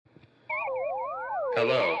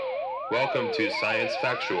Hello, welcome to Science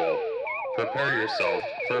Factual. Prepare yourself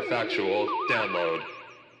for factual download.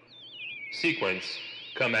 Sequence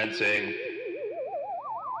commencing.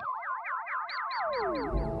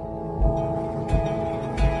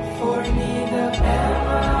 For neither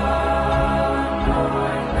ever nor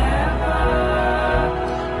never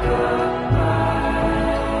goodbye.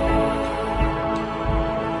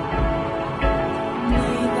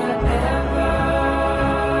 Neither ever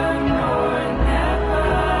nor never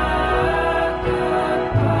goodbye.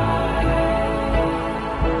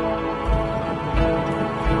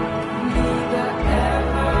 Neither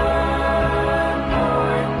ever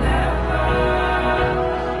nor never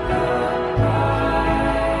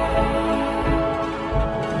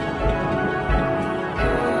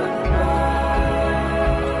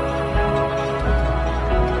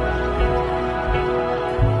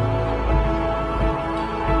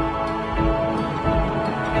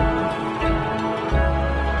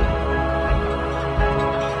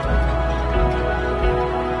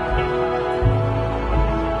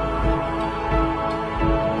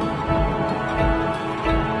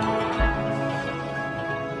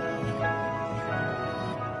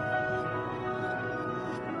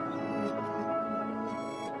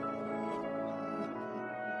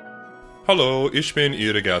Hallo, ich bin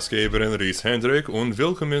Ihre Gastgeberin Ries Hendrik und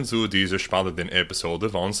willkommen zu dieser spannenden Episode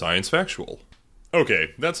von Science Factual.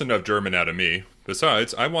 Okay, that's enough German out of me.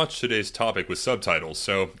 Besides, I watched today's topic with subtitles,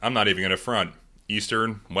 so I'm not even gonna front.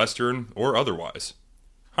 Eastern, Western, or otherwise.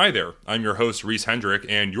 Hi there, I'm your host Ries Hendrik,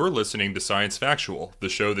 and you're listening to Science Factual, the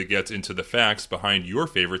show that gets into the facts behind your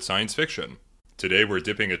favorite science fiction. Today we're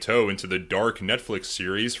dipping a toe into the dark Netflix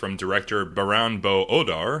series from director Baran Bo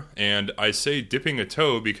Odar, and I say dipping a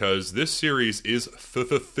toe because this series is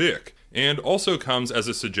thick, and also comes as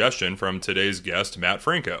a suggestion from today's guest Matt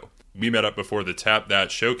Franco. We met up before the Tap That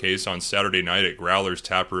showcase on Saturday night at Growler's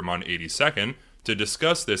Taproom on 82nd to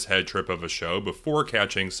discuss this head trip of a show before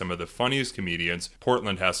catching some of the funniest comedians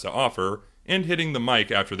Portland has to offer, and hitting the mic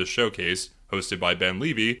after the showcase, hosted by Ben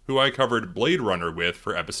Levy, who I covered Blade Runner with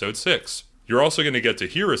for episode 6. You're also going to get to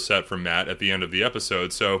hear a set from Matt at the end of the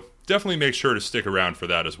episode, so definitely make sure to stick around for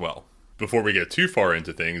that as well. Before we get too far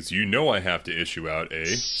into things, you know I have to issue out a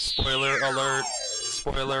spoiler alert,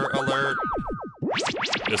 spoiler alert.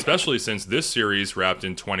 Especially since this series wrapped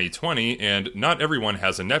in 2020 and not everyone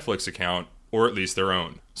has a Netflix account, or at least their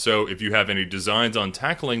own. So if you have any designs on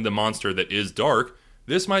tackling the monster that is dark,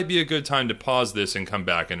 this might be a good time to pause this and come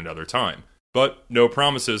back in another time. But no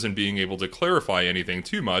promises in being able to clarify anything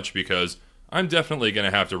too much because I'm definitely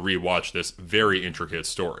going to have to rewatch this very intricate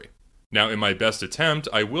story. Now, in my best attempt,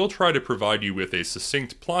 I will try to provide you with a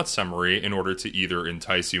succinct plot summary in order to either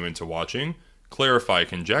entice you into watching, clarify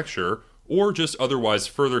conjecture, or just otherwise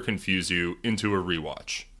further confuse you into a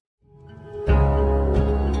rewatch.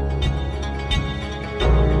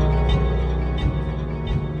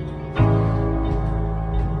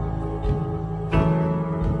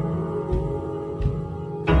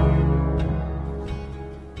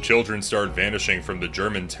 Children start vanishing from the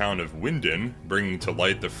German town of Winden, bringing to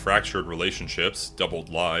light the fractured relationships, doubled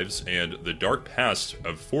lives, and the dark past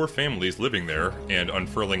of 4 families living there, and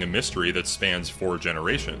unfurling a mystery that spans 4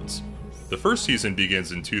 generations. The first season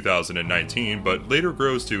begins in 2019, but later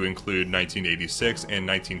grows to include 1986 and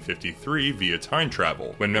 1953 via time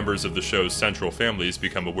travel, when members of the show's central families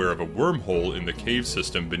become aware of a wormhole in the cave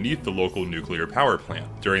system beneath the local nuclear power plant.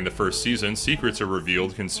 During the first season, secrets are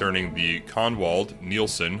revealed concerning the Conwald,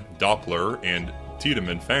 Nielsen, Doppler, and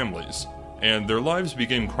Tiedemann families, and their lives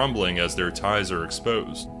begin crumbling as their ties are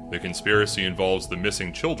exposed. The conspiracy involves the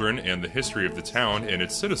missing children and the history of the town and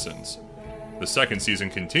its citizens. The second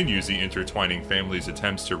season continues the intertwining families'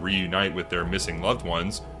 attempts to reunite with their missing loved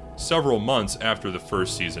ones several months after the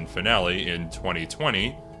first season finale in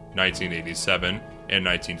 2020, 1987, and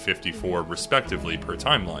 1954 respectively per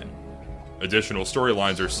timeline. Additional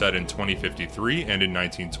storylines are set in 2053 and in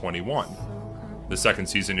 1921. The second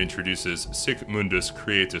season introduces Sic Mundus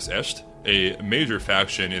Creatus Est, a major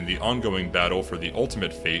faction in the ongoing battle for the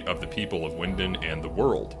ultimate fate of the people of Winden and the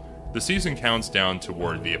world. The season counts down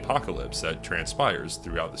toward the apocalypse that transpires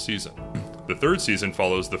throughout the season. The third season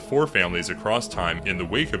follows the 4 families across time in the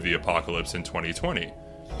wake of the apocalypse in 2020.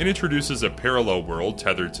 It introduces a parallel world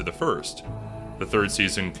tethered to the first. The third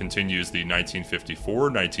season continues the 1954,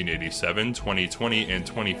 1987, 2020, and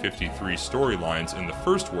 2053 storylines in the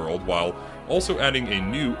first world, while also adding a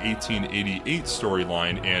new 1888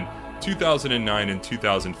 storyline and 2009 and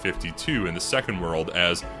 2052 in the second world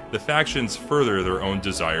as the factions further their own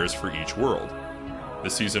desires for each world. The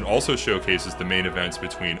season also showcases the main events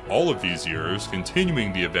between all of these years,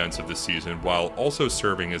 continuing the events of the season while also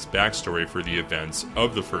serving as backstory for the events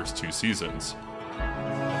of the first 2 seasons.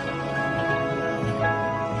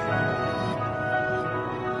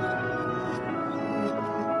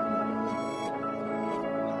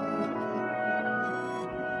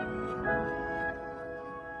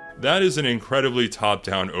 That is an incredibly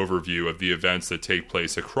top-down overview of the events that take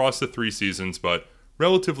place across the 3 seasons, but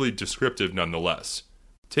relatively descriptive nonetheless.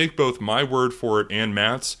 Take both my word for it and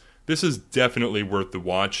Matt's, this is definitely worth the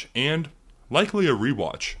watch, and likely a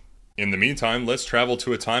rewatch. In the meantime, let's travel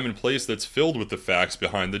to a time and place that's filled with the facts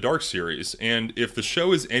behind the Dark series, and if the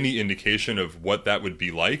show is any indication of what that would be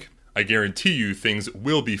like, I guarantee you things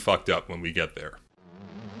will be fucked up when we get there.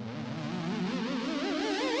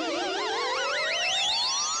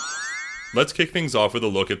 Let's kick things off with a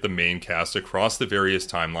look at the main cast across the various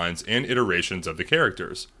timelines and iterations of the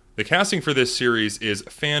characters. The casting for this series is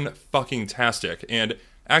fan-fucking-tastic, and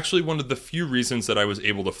actually one of the few reasons that I was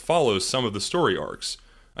able to follow some of the story arcs.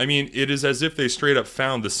 I mean, it is as if they straight up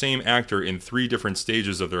found the same actor in 3 different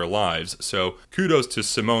stages of their lives, so kudos to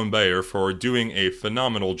Simone Bayer for doing a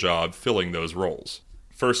phenomenal job filling those roles.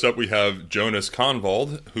 First up, we have Jonas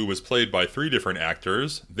Convald, who was played by 3 different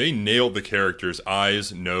actors. They nailed the character's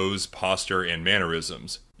eyes, nose, posture, and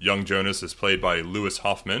mannerisms. Young Jonas is played by Louis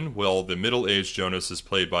Hoffman, while the middle-aged Jonas is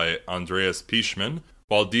played by Andreas Piechman,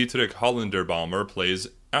 while Dietrich Hollenderbaumer plays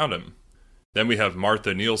Adam. Then we have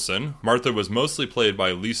Martha Nielsen. Martha was mostly played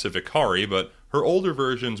by Lisa Vicari, but her older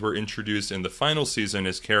versions were introduced in the final season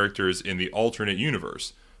as characters in the alternate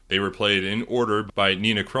universe. They were played in order by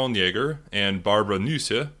Nina Kronjäger and Barbara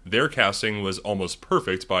Nüsse. Their casting was almost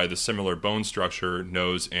perfect by the similar bone structure,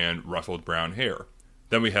 nose, and ruffled brown hair.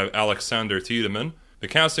 Then we have Alexander Tiedemann. The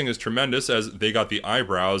casting is tremendous as they got the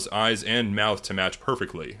eyebrows, eyes, and mouth to match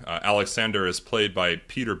perfectly. Alexander is played by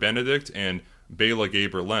Peter Benedict and Bela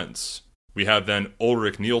Gaber-Lentz. We have then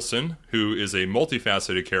Ulrich Nielsen, who is a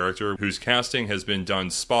multifaceted character whose casting has been done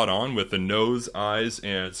spot on with the nose, eyes,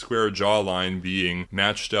 and square jawline being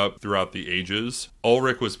matched up throughout the ages.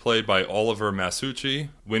 Ulrich was played by Oliver Masucci,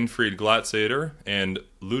 Winfried Glatzeder, and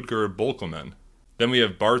Ludger Bolkelmann. Then we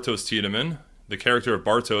have Bartosz Tiedemann. The character of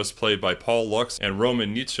Bartosz, played by Paul Lux and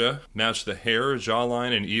Roman Nietzsche, matched the hair,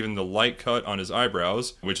 jawline, and even the light cut on his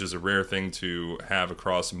eyebrows, which is a rare thing to have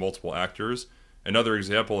across multiple actors. Another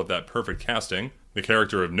example of that perfect casting. The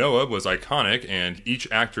character of Noah was iconic, and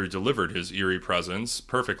each actor delivered his eerie presence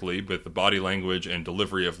perfectly with the body language and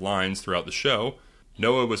delivery of lines throughout the show.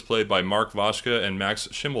 Noah was played by Mark Waschke and Max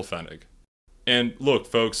Schimmelfennig. And look,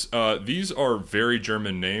 folks, these are very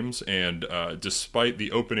German names, and despite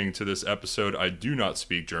the opening to this episode, I do not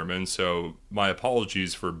speak German, so my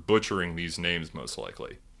apologies for butchering these names most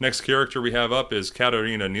likely. Next character we have up is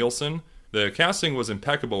Katharina Nielsen. The casting was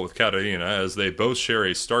impeccable with Katharina, as they both share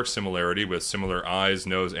a stark similarity with similar eyes,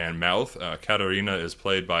 nose, and mouth. Katharina is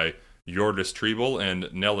played by Jordis Triebel and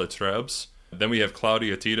Nella Trebs. Then we have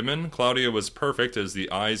Claudia Tiedemann. Claudia was perfect as the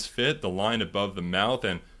eyes fit, the line above the mouth,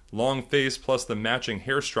 and long face plus the matching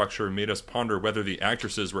hair structure made us ponder whether the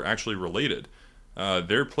actresses were actually related.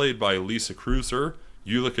 They're played by Lisa Kreuzer,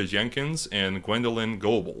 Ulrike Jenkins, and Gwendolyn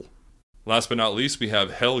Goebel. Last but not least, we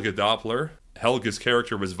have Helge Doppler. Helge's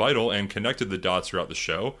character was vital and connected the dots throughout the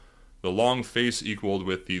show. The long face equaled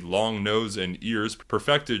with the long nose and ears,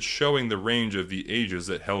 perfected showing the range of the ages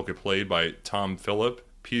that Helge played by Tom Phillip,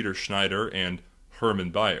 Peter Schneider, and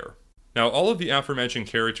Hermann Bayer. Now, all of the aforementioned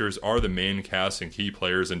characters are the main cast and key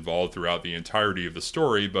players involved throughout the entirety of the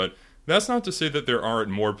story, but that's not to say that there aren't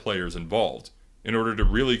more players involved. In order to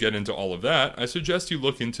really get into all of that, I suggest you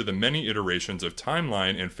look into the many iterations of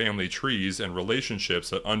timeline and family trees and relationships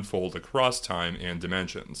that unfold across time and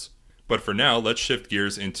dimensions. But for now, let's shift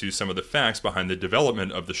gears into some of the facts behind the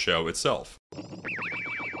development of the show itself.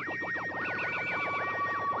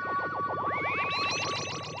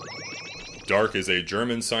 Dark is a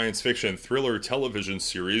German science fiction thriller television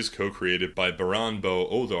series co-created by Baran Bo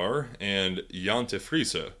Odar and Jante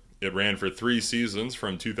Friese. It ran for 3 seasons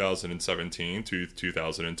from 2017 to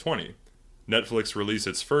 2020. Netflix released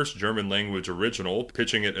its first German-language original,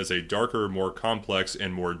 pitching it as a darker, more complex,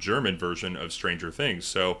 and more German version of Stranger Things,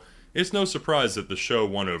 so it's no surprise that the show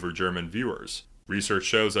won over German viewers. Research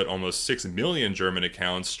shows that almost 6 million German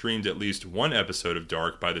accounts streamed at least one episode of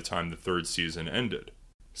Dark by the time the 3rd season ended.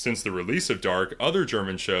 Since the release of Dark, other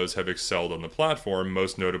German shows have excelled on the platform,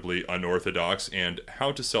 most notably Unorthodox and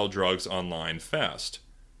How to Sell Drugs Online Fast.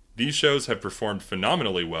 These shows have performed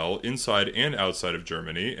phenomenally well inside and outside of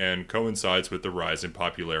Germany and coincides with the rise in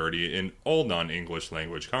popularity in all non-English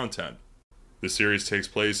language content. The series takes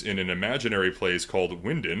place in an imaginary place called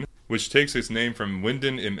Winden, which takes its name from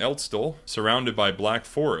Winden im Elztal, surrounded by Black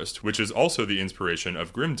Forest, which is also the inspiration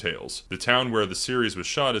of Grimm Tales. The town where the series was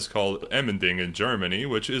shot is called Emmending in Germany,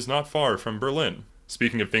 which is not far from Berlin.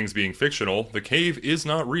 Speaking of things being fictional, the cave is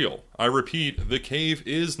not real. I repeat, the cave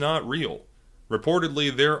is not real.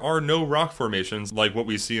 Reportedly, there are no rock formations like what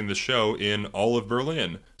we see in the show in all of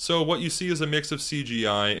Berlin. So what you see is a mix of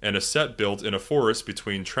CGI and a set built in a forest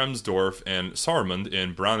between Tremsdorf and Saarmund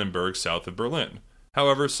in Brandenburg, south of Berlin.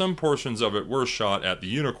 However, some portions of it were shot at the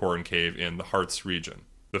Unicorn Cave in the Harz region.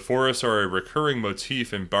 The forests are a recurring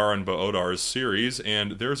motif in Baran Boodar's series,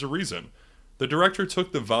 and there's a reason. The director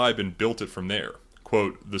took the vibe and built it from there.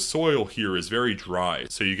 Quote, "The soil here is very dry,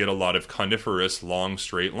 so you get a lot of coniferous, long,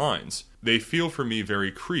 straight lines. They feel for me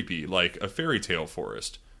very creepy, like a fairy tale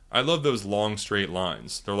forest. I love those long, straight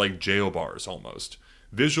lines. They're like jail bars, almost.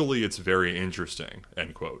 Visually, it's very interesting,"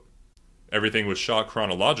 end quote. Everything was shot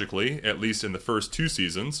chronologically, at least in the first 2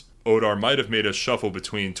 seasons. Odar might have made a shuffle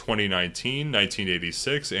between 2019,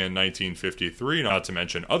 1986, and 1953, not to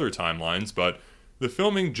mention other timelines, but the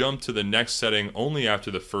filming jumped to the next setting only after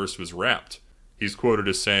the first was wrapped. He's quoted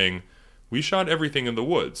as saying, "We shot everything in the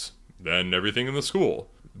woods, then everything in the school.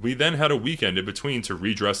 We then had a weekend in between to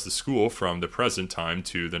redress the school from the present time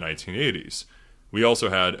to the 1980s. We also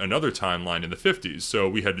had another timeline in the 50s, so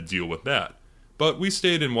we had to deal with that. But we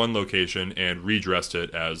stayed in one location and redressed it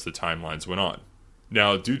as the timelines went on."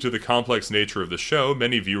 Now, due to the complex nature of the show,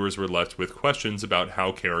 many viewers were left with questions about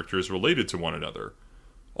how characters related to one another.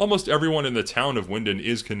 Almost everyone in the town of Winden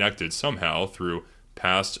is connected somehow through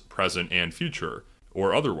past, present, and future,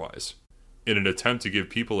 or otherwise. In an attempt to give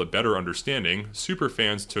people a better understanding,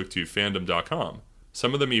 superfans took to fandom.com.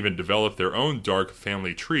 Some of them even developed their own dark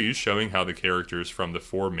family trees showing how the characters from the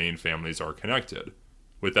 4 main families are connected.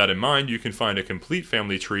 With that in mind, you can find a complete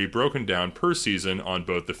family tree broken down per season on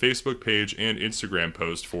both the Facebook page and Instagram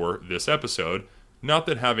post for this episode. Not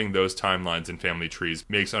that having those timelines and family trees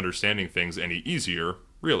makes understanding things any easier,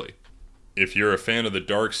 really. If you're a fan of the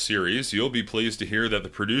Dark series, you'll be pleased to hear that the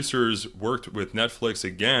producers worked with Netflix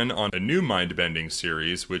again on a new mind-bending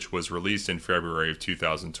series, which was released in February of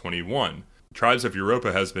 2021. Tribes of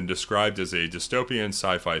Europa has been described as a dystopian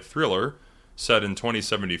sci-fi thriller. Set in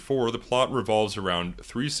 2074, the plot revolves around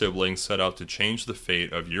 3 siblings set out to change the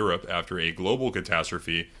fate of Europe after a global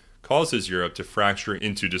catastrophe causes Europe to fracture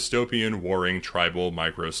into dystopian, warring tribal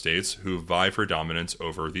microstates who vie for dominance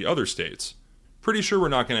over the other states. Pretty sure we're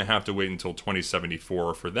not going to have to wait until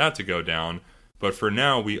 2074 for that to go down, but for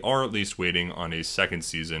now we are at least waiting on a second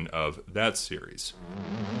season of that series.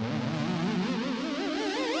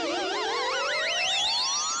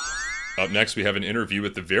 Up next, we have an interview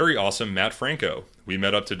with the very awesome Matt Franco. We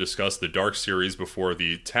met up to discuss the Dark series before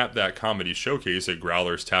the Tap That Comedy Showcase at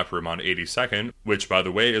Growler's Taproom on 82nd, which, by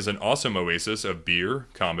the way, is an awesome oasis of beer,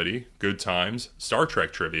 comedy, good times, Star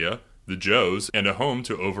Trek trivia, the Joes, and a home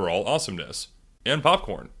to overall awesomeness. And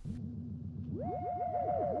popcorn.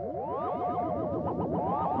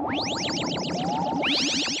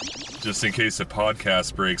 Just in case the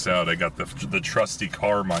podcast breaks out, I got the trusty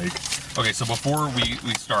car mic. Okay, so before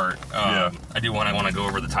we start, I want to go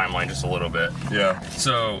over the timeline just a little bit. Yeah.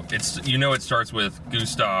 So it starts with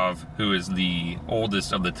Gustav, who is the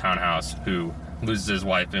oldest of the townhouse, who loses his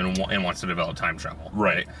wife and wants to develop time travel.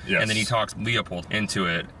 Right. Yes. And then he talks Leopold into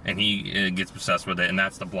it, and he gets obsessed with it, and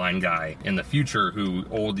that's the blind guy in the future who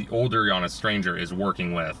the older Jonas Stranger is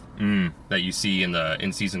working with. That you see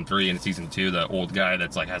in season 3 and season 2, the old guy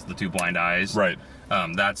that's like has the 2 blind eyes. Right.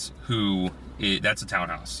 That's a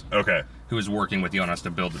townhouse. Okay. Who is working with Jonas to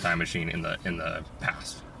build the time machine in the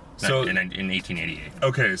past. So in 1888.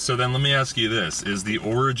 Okay, so then let me ask you this: is the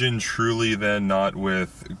origin truly then not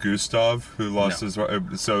with Gustav, who lost his wife?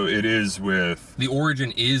 So it is with the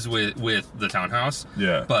origin is with the townhouse.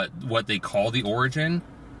 Yeah. But what they call the origin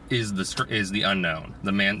is the unknown.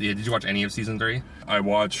 The man. Did you watch any of season 3? I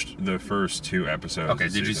watched the first 2 episodes. Okay.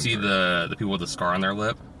 Did you see the people with the scar on their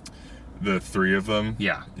lip? The 3 of them?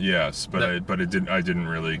 Yeah. Yes, but I didn't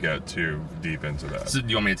really get too deep into that. So do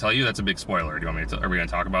you want me to tell you? That's a big spoiler. Are we going to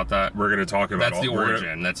talk about that? We're going to talk about that's the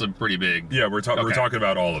origin. That's a pretty big. Yeah, we're talking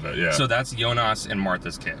about all of it. Yeah. So that's Jonas and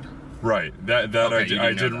Martha's kid. Right.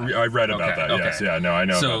 I read about that. Okay. Yes. Yeah. No, I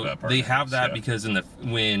know so about that part. They have that because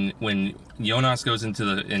when Jonas goes into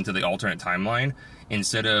the alternate timeline,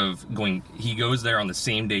 instead of he goes there on the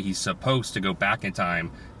same day he's supposed to go back in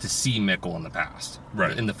time to see Mikkel in the past.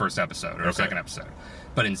 Right. In the first episode or second episode.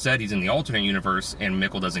 But instead he's in the alternate universe and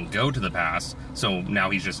Mikkel doesn't go to the past, so now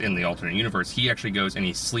he's just in the alternate universe. He actually goes and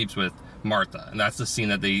he sleeps with Martha, and that's the scene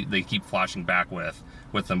that they keep flashing back with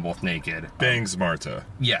them both naked. Bangs Martha.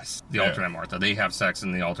 Yes, the alternate Martha. They have sex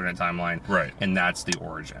in the alternate timeline. Right. And that's the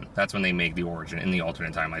origin. That's when they make the origin in the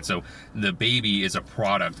alternate timeline. So the baby is a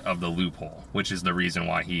product of the loophole, which is the reason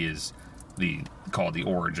why he is called the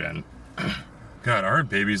origin. God, aren't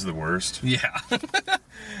babies the worst? Yeah.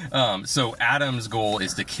 So Adam's goal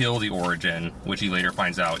is to kill the origin, which he later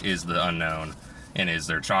finds out is the unknown and is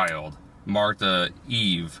their child. Martha,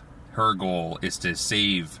 Eve, her goal is to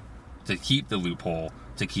keep the loophole,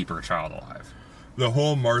 to keep her child alive. The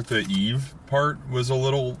whole Martha Eve part was a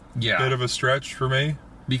little bit of a stretch for me.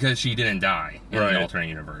 Because she didn't die in the alternate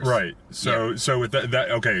universe. Right. So with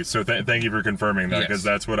that okay, so thank you for confirming that, because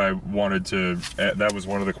that's what I wanted to, that was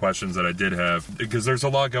one of the questions that I did have, because there's a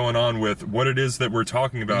lot going on with what it is that we're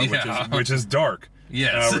talking about, which is dark.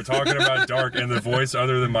 Yes. We're talking about dark, and the voice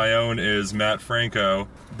other than my own is Matt Franco.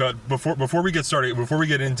 But before we get started, before we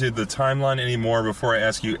get into the timeline anymore, before I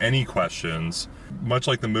ask you any questions, much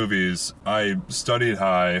like the movies, I studied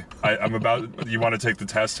high. I'm about, you want to take the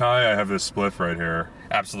test high? I have this spliff right here.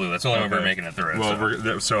 Absolutely. That's the only way we're making it through.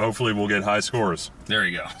 Well, so hopefully we'll get high scores. There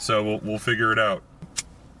you go. So we'll figure it out.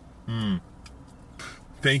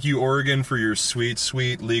 Thank you, Oregon, for your sweet,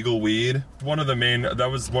 sweet legal weed. That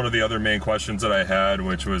was one of the other main questions that I had,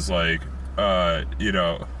 which was like,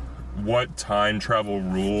 what time travel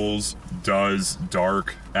rules does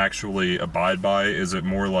Dark actually abide by? Is it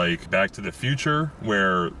more like Back to the Future,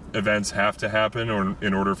 where events have to happen or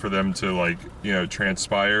in order for them to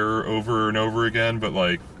transpire over and over again,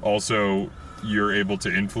 but also you're able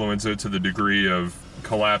to influence it to the degree of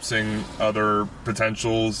collapsing other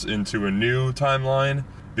potentials into a new timeline?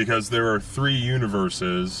 Because there are 3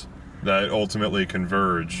 universes that ultimately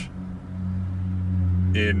converge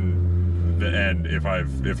in the end, if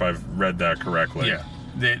I've read that correctly. Yeah.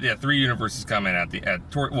 The 3 universes come in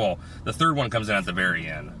the third one comes in at the very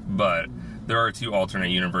end, but there are 2 alternate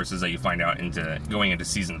universes that you find out going into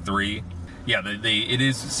season 3. Yeah, it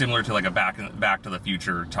is similar to like a Back to the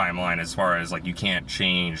Future timeline, as far as you can't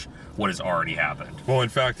change what has already happened. Well, in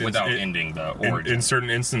fact, without ending the origin. In certain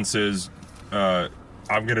instances,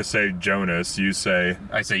 I'm gonna say Jonas. You say?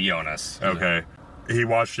 I say Jonas. Okay. He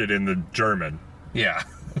watched it in the German. Yeah.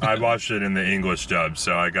 I watched it in the English dub,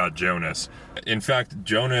 so I got Jonas. In fact,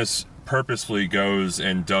 Jonas purposefully goes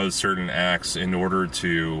and does certain acts in order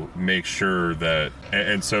to make sure that,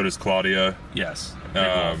 and so does Claudia. Yes.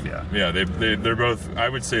 They're both, I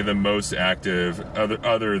would say, the most active,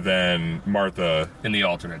 other than Martha, in the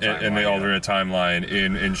alternate timeline. In the alternate timeline,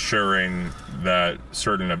 in ensuring that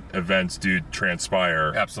certain events do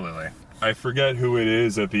transpire. Absolutely. I forget who it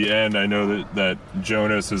is at the end. I know that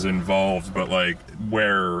Jonas is involved, but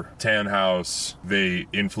where Tannhaus, they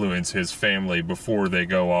influence his family before they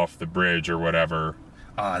go off the bridge or whatever.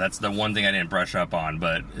 That's the one thing I didn't brush up on,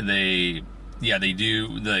 but they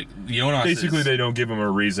do. The Jonas basically, they don't give him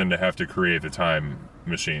a reason to have to create the time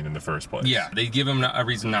machine in the first place. Yeah, they give him a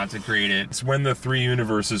reason not to create it. It's when the 3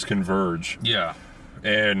 universes converge. Yeah.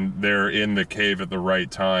 And they're in the cave at the right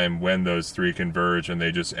time when those 3 converge, and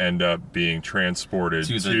they just end up being transported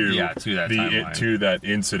to that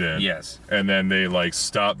incident. Yes. And then they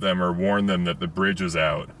stop them or warn them that the bridge is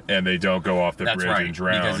out, and they don't go off the bridge and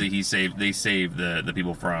drown. Because they saved the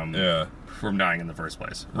people from dying in the first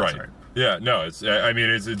place. That's right. Yeah. No.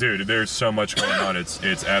 Dude. There's so much going on.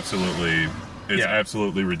 It's absolutely. It's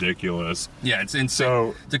absolutely ridiculous. Yeah, it's insane.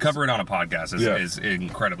 So, to cover it on a podcast is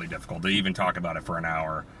incredibly difficult. To even talk about it for an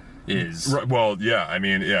hour is... Well, yeah,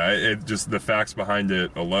 it just the facts behind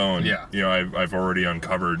it alone, I've already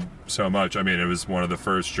uncovered so much. It was one of the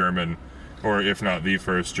first German, or if not the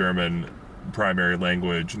first German primary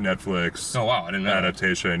language Netflix I didn't know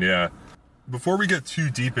adaptation, Before we get too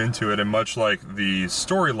deep into it, and much like the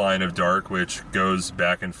storyline of Dark, which goes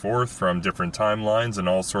back and forth from different timelines and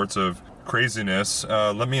all sorts of craziness,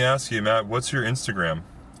 let me ask you, Matt, what's your Instagram?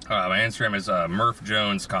 My Instagram is Murph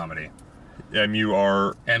Jones Comedy.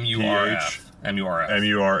 MURF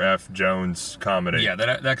Jones Comedy. Yeah,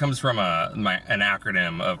 that comes from an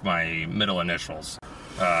acronym of my middle initials,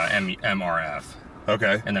 MRF.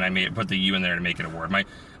 Okay. And then I put the U in there to make it a word. My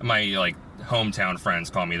hometown friends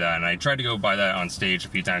call me that, and I tried to go by that on stage a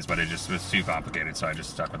few times, but it just was too complicated, so I just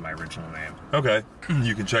stuck with my original name. Okay.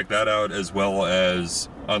 You can check that out, as well as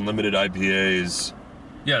Unlimited IPAs.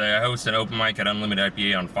 Yeah, I host an open mic at Unlimited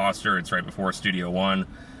IPA on Foster. It's right before Studio One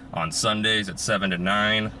on Sundays at 7 to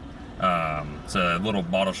 9. It's a little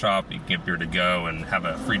bottle shop. You can get beer to go and have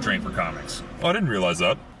a free drink for comics. Oh, I didn't realize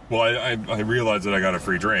that. Well, I realized that I got a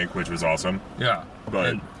free drink, which was awesome. Yeah.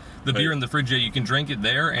 But the beer in the fridge, you can drink it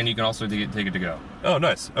there, and you can also take it to go. Oh,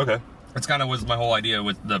 nice. Okay. That's kind of was my whole idea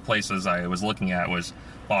with the places I was looking at was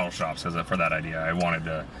bottle shops for that idea. I wanted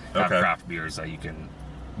to have craft beers that you can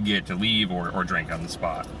get to leave or drink on the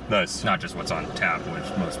spot. Nice. Not just what's on tap,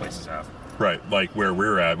 which most places have. Right, like where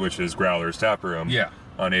we're at, which is Growler's Taproom. Yeah.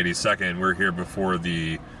 On 82nd. We're here before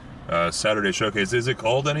the Saturday showcase. Is it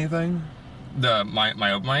called anything?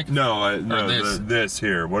 My open mic? No, this? This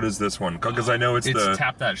here. What is this one? Because I know it's the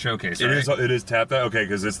Tap That Showcase, right? It is Tap That? Okay,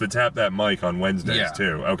 because it's the Tap That mic on Wednesdays,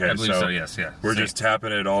 too. Okay, I believe so, yes, yeah. We're just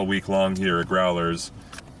tapping it all week long here at Growler's.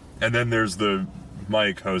 And then there's the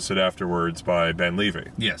mic hosted afterwards by Ben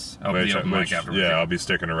Levy. Yes, I'll be open mic afterwards. Yeah, I'll be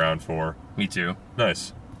sticking around for. Me too.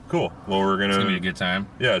 Nice. Cool. Well, we're going to... It's going to be a good time.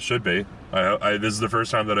 Yeah, it should be. This is the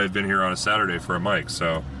first time that I've been here on a Saturday for a mic,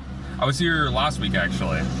 so... I was here last week,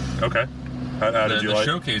 actually. Okay. How did you like?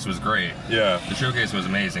 The showcase was great. Yeah. The showcase was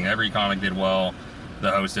amazing. Every comic did well.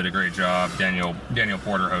 The host did a great job. Daniel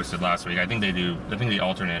Porter hosted last week. I think they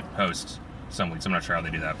alternate host some weeks. I'm not sure how they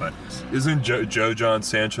do that, but isn't Joe John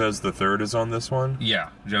Sanchez III is on this one? Yeah,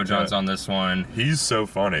 Joe John's on this one. He's so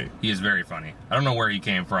funny. He is very funny. I don't know where he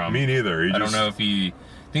came from. Me neither. I don't know if I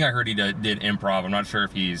think I heard he did improv. I'm not sure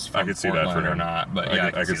if he's from I could see Portland that for him or not, but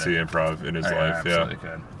yeah, I could see improv in his life. Absolutely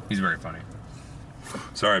could. He's very funny.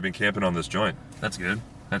 Sorry, I've been camping on this joint. That's good.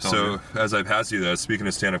 That's all so. good. As I pass you, though, speaking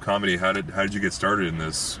of stand-up comedy, how did you get started in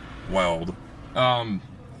this wild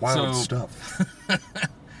stuff?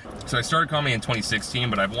 So I started comedy in 2016,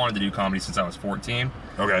 but I've wanted to do comedy since I was 14.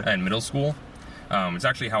 Okay. In middle school. It's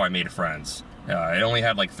actually how I made friends. I only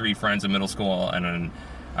had like 3 friends in middle school, and then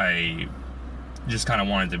I just kind of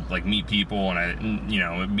wanted to like meet people,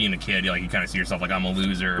 and being a kid, you kind of see yourself like I'm a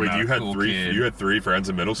loser. Wait, not you a had cool 3? kid. You had 3 friends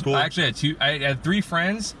in middle school? I actually had 2. I had 3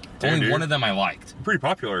 friends. Damn, only dude. one of them I liked. Pretty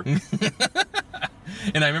popular.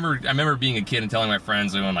 And I remember being a kid and telling my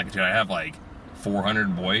friends, dude, I have like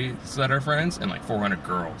 400 boys that are friends and like 400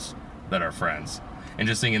 girls that are friends. And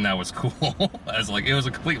just thinking that was cool. It was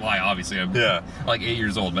a complete lie, obviously. I'm like 8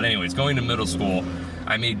 years old. But anyways, going to middle school,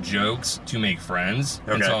 I made jokes to make friends.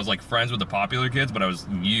 Okay. And so I was like friends with the popular kids, but I was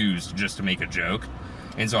used just to make a joke.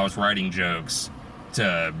 And so I was writing jokes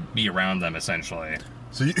to be around them, essentially.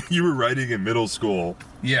 So you were writing in middle school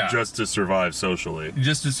just to survive socially?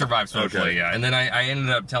 Just to survive socially, okay. Yeah. And then I ended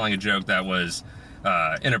up telling a joke that was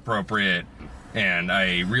inappropriate, and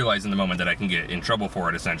I realized in the moment that I can get in trouble for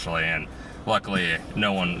it, essentially. And luckily,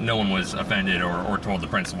 no one was offended or told the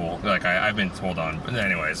principal. I've been told on.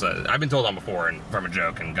 Anyways, I've been told on before and from a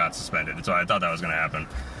joke and got suspended. So I thought that was going to happen.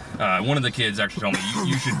 One of the kids actually told me,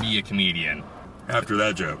 you should be a comedian. After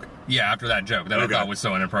that joke? Yeah, after that joke that I thought was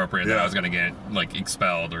so inappropriate that I was going to get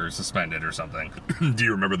expelled or suspended or something. Do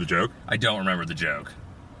you remember the joke? I don't remember the joke.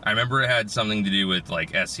 I remember it had something to do with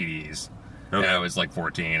STDs. Okay. And I was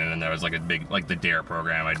 14, and then there was a big the DARE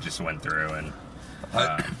program I just went through, and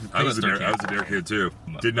I was a DARE kid too.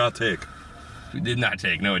 Did not take. It did not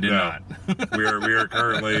take. No, it did not. we are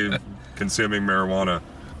currently consuming marijuana,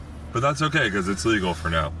 but that's okay because it's legal for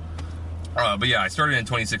now. But yeah, I started in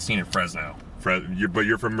 2016 in Fresno. But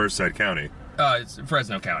you're from Merced County. It's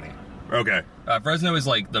Fresno County. Okay. Fresno is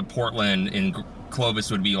like the Portland, and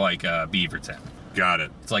Clovis would be like Beaverton. Got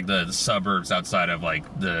it. It's like the suburbs outside of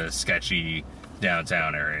the sketchy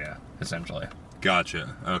downtown area, essentially.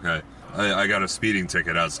 Gotcha. Okay. I got a speeding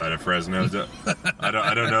ticket outside of Fresno. I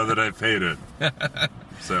don't know that I paid it.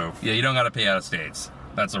 So. Yeah, you don't got to pay out of states.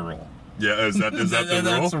 That's a rule. Yeah, is that the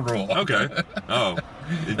rule? That's a rule. Okay. Oh.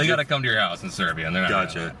 They got to come to your house and serve you, and they're not.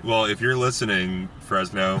 Gotcha. Well, if you're listening,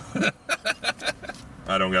 Fresno,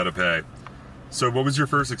 I don't got to pay. So, what was your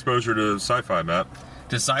first exposure to sci-fi, Matt?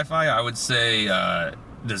 To sci-fi, I would say,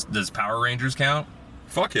 does Power Rangers count?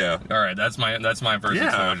 Fuck yeah. All right, that's my first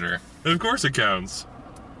exposure. Of course it counts.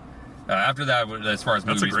 After that, as far as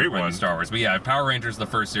that's movies, a great one. Star Wars. But yeah, Power Rangers, the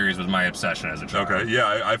first series, was my obsession as a child. Okay,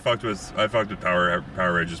 yeah, I fucked with Power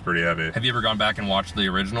Rangers pretty heavy. Have you ever gone back and watched the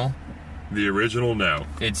original? The original, no.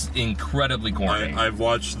 It's incredibly corny. I've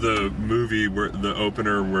watched the movie where the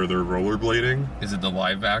opener where they're rollerblading. Is it the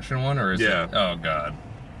live action one or is it? Oh god.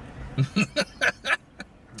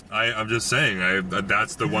 I'm just saying,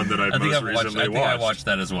 that's the one that I most recently watched. I watched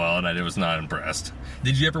that as well, and I was not impressed.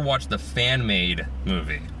 Did you ever watch the fan-made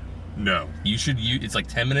movie? No. You should. It's like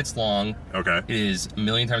 10 minutes long. Okay. It is a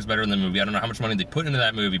million times better than the movie. I don't know how much money they put into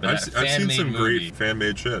that movie, but I've seen some great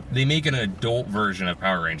fan-made shit. They make an adult version of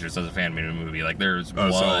Power Rangers as a fan-made movie. There's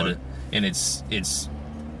blood, and it's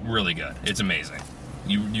really good. It's amazing.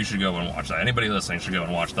 You should go and watch that. Anybody listening should go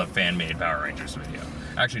and watch the fan-made Power Rangers video.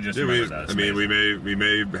 Actually, just remember that. It's amazing. we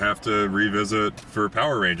may have to revisit for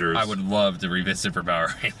Power Rangers. I would love to revisit for Power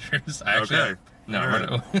Rangers. Okay.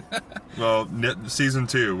 No. Right. Well, season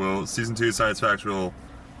 2 Science Factual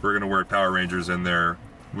we're going to work Power Rangers in there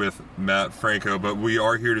with Matt Franco, but we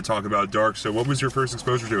are here to talk about Dark. So what was your first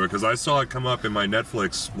exposure to it? Because I saw it come up in my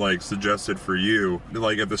Netflix, like, suggested for you,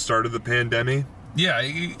 like, at the start of the pandemic. Yeah,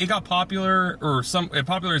 it got popular, or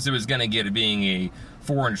popular as it was going to get, it being a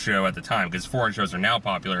foreign show at the time, because foreign shows are now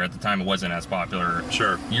popular. At the time, it wasn't as popular.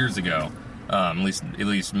 Sure. Years ago, at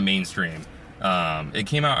least mainstream. It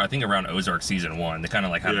came out, I think, around Ozark season 1. They kind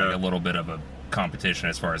of like had like a little bit of a competition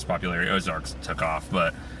as far as popularity. Ozark took off,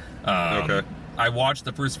 but Okay. I watched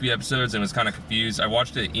the first few episodes and was kind of confused. I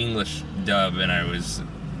watched it English dub, and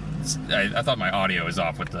I thought my audio was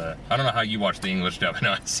off with the... I don't know how you watch the English dub. I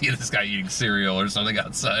know I see this guy eating cereal or something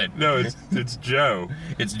outside. No, it's Joe.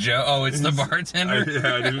 It's Joe? Oh, it's the bartender?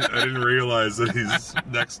 I didn't realize that he's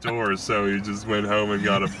next door, so he just went home and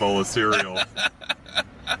got a bowl of cereal.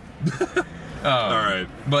 All right.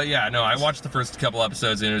 But yeah, no, I watched the first couple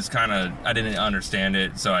episodes, and it was kind of... I didn't understand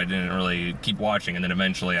it, so I didn't really keep watching, and then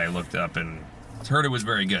eventually I looked up and heard it was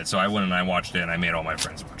very good, so I went and I watched it, and I made all my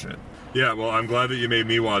friends watch it. Yeah, well, I'm glad that you made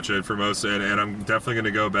me watch it for most, and I'm definitely going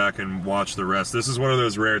to go back and watch the rest. This is one of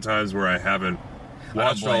those rare times where I haven't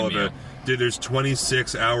watched all of it. Dude, there's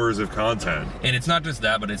 26 hours of content. And it's not just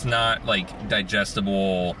that, but it's not, like,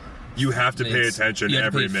 digestible. You have to pay attention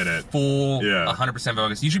every minute. Full, 100%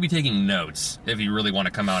 focus. You should be taking notes if you really want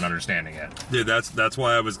to come out understanding it. Dude, that's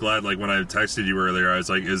why I was glad, like, when I texted you earlier, I was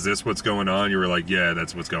like, is this what's going on? You were like, yeah,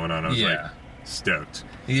 that's what's going on. I was like, stoked.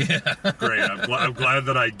 Yeah. Great. I'm glad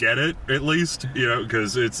that I get it, at least, you know,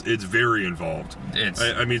 because it's very involved.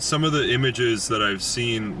 I mean, some of the images that I've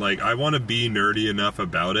seen, like, I want to be nerdy enough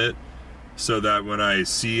about it so that when I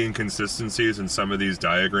see inconsistencies in some of these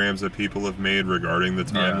diagrams that people have made regarding the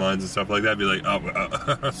timelines and stuff like that, I'd be like,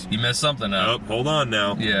 oh, you missed something up. Oh, hold on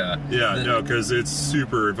now. Yeah. Yeah, no, because it's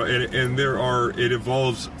super, and it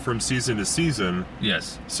evolves from season to season.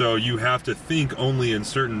 Yes. So you have to think only in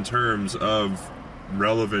certain terms of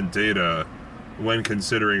relevant data when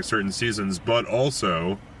considering certain seasons, but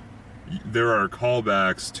also there are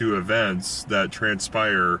callbacks to events that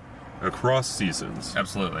transpire across seasons.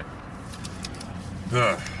 Absolutely.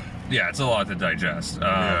 Ugh. Yeah, it's a lot to digest.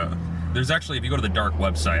 There's actually, if you go to the dark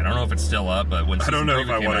website, I don't know if it's still up, but when I don't know if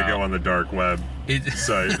I want to go on the dark web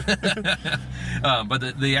site.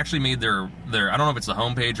 But they actually made their I don't know if it's the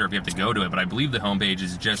homepage or if you have to go to it, but I believe the homepage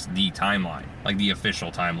is just the timeline, like the official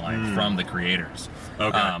timeline from the creators.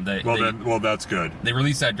 Okay. Well, that's good. They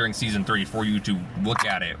released that during season 3 for you to look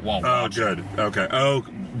at it while watching. Oh, good. Okay. Oh,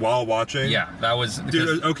 while watching? Yeah, that was...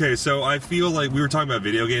 Dude, okay, so I feel like we were talking about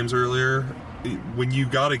video games earlier. When you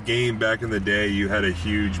got a game back in the day, you had a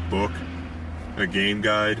huge book, a game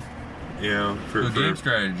guide, you know, for game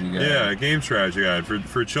strategy guide. Yeah, a game strategy guide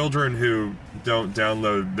for children who don't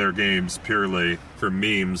download their games purely for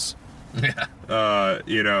memes. Yeah.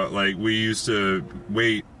 You know, like we used to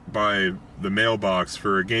wait by the mailbox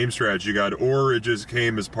for a game strategy guide, or it just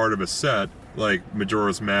came as part of a set, like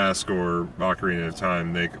Majora's Mask or Ocarina of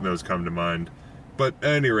Time. Those come to mind. But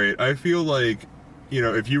at any rate, I feel like, you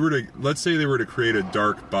know, if you were to, let's say they were to create a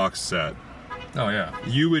dark box set. Oh, yeah.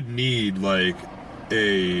 You would need, like,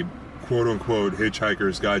 a quote-unquote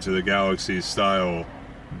Hitchhiker's Guide to the Galaxy style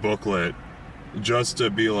booklet just to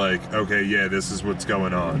be like, okay, yeah, this is what's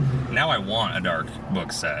going on. Now I want a dark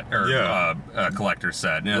book set, or a collector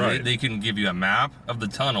set. You know, right. They can give you a map of the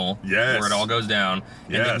tunnel yes. where it all goes down,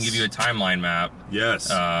 and yes. they can give you a timeline map. Yes.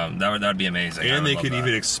 That would be amazing. And they could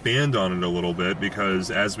even expand on it a little bit,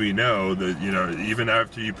 because as we know, that, you know, even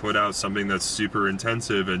after you put out something that's super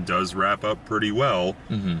intensive and does wrap up pretty well,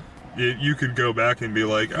 mm-hmm. you could go back and be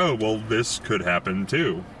like, oh, well, this could happen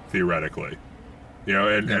too, theoretically. You know,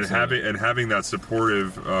 and having that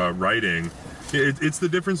supportive writing, it's the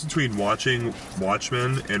difference between watching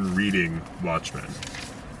Watchmen and reading Watchmen.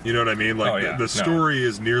 You know what I mean? Like, the story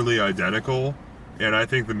is nearly identical, and I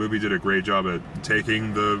think the movie did a great job at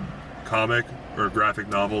taking the comic or graphic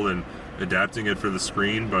novel and adapting it for the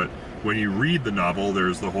screen. But when you read the novel,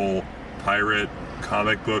 there's the whole pirate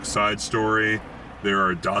comic book side story. There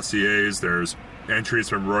are dossiers. There's entries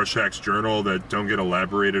from Rorschach's journal that don't get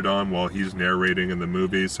elaborated on while he's narrating in the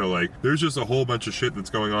movie. So, like, there's just a whole bunch of shit that's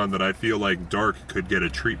going on that I feel like Dark could get a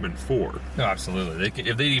treatment for. No, absolutely.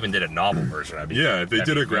 If they even did a novel version, I'd be... Yeah, if they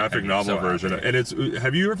did a graphic novel version. And it's...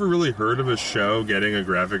 Have you ever really heard of a show getting a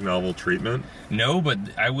graphic novel treatment? No, but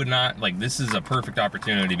I would not... Like, this is a perfect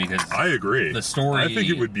opportunity because... I agree. The story... I think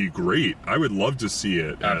it would be great. I would love to see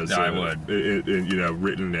it as... I would. You know,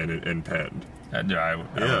 written and penned. I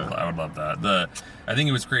would love that. I think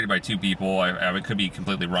it was created by two people. I could be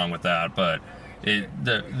completely wrong with that, but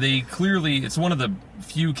they clearly, it's one of the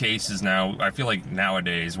few cases now, I feel like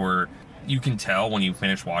nowadays, where you can tell when you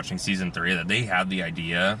finish watching season 3 that they had the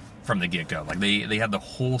idea from the get-go. Like, they had the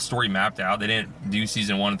whole story mapped out. They didn't do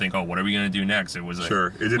season 1 and think, oh, what are we going to do next? It was like, Sure.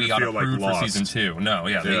 It didn't we got feel like approved for Lost. season 2. No,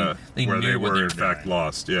 yeah. They where knew they what were they were in fact doing.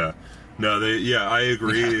 lost. Yeah. No, I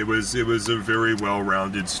agree. Yeah. It was a very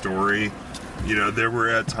well-rounded story. You know, there were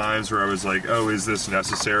at times where I was like, oh, is this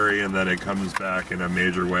necessary? And then it comes back in a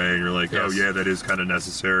major way, and you're like, oh, Yes. yeah, that is kind of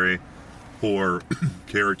necessary. Or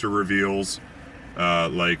character reveals,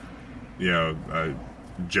 like, you know,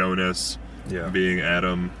 Jonas being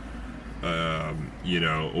Adam, you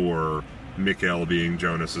know, or Mikhail being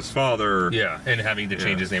Jonas's father. Yeah, and having to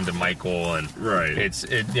change his name to Michael, and Right.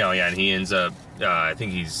 and he ends up, I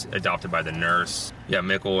think he's adopted by the nurse. Yeah,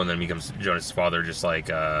 Mikkel, and then becomes Jonas' father. Just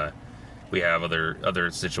like we have other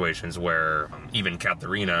situations where even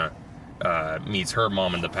Katharina meets her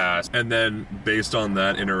mom in the past. And then, based on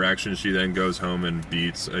that interaction, she then goes home and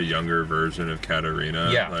beats a younger version of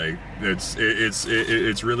Katarina. Yeah. Like,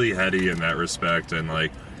 it's really heady in that respect, and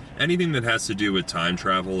like anything that has to do with time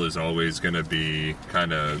travel is always going to be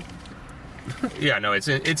kind of Yeah, no, it's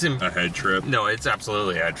a head trip. No, it's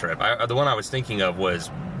absolutely a head trip. The one I was thinking of was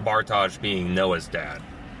Bartosz being Noah's dad.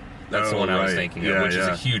 That's the one I was thinking of, which is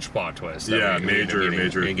a huge plot twist. That we end up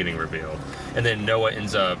major. getting revealed. And then Noah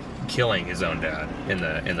ends up killing his own dad in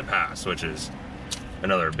the past, which is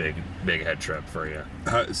another big head trip for you.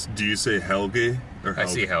 Do you say Helge? Or I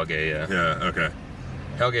see Helge, yeah. Yeah, okay.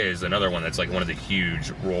 Helge is another one that's like one of the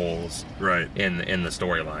huge roles Right. in the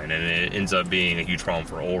storyline, and it ends up being a huge problem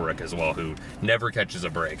for Ulrich as well, who never catches a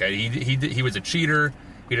break. He was a cheater.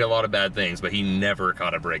 He did a lot of bad things, but he never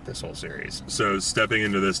caught a break this whole series. So, stepping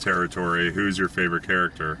into this territory, who's your favorite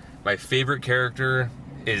character? My favorite character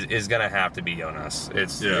is gonna have to be Jonas.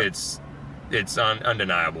 It's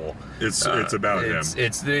undeniable. It's about him.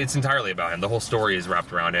 It's entirely about him. The whole story is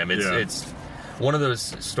wrapped around him. It's one of those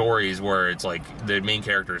stories where it's like the main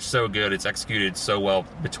character is so good, it's executed so well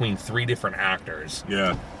between 3 different actors.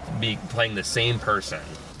 Yeah. Playing the same person.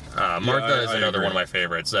 Martha is another agree. one of my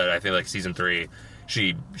favorites that I feel like season 3,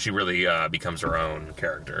 she really becomes her own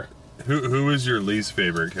character. Who is your least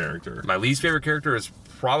favorite character? My least favorite character is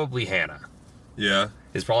probably Hannah. Yeah.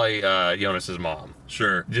 Is probably Jonas's mom.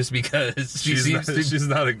 Sure. Just because She's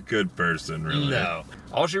not a good person, really. No.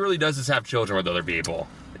 All she really does is have children with other people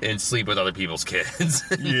and sleep with other people's kids.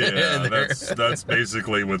 Yeah, that's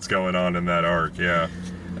basically what's going on in that arc, yeah.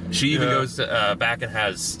 She even goes back and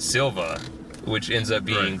has Silva, which ends up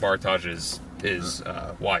being Bartosz's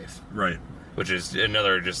wife. Right. Which is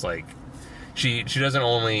another just like... She doesn't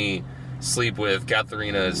only sleep with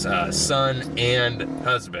Katharina's son and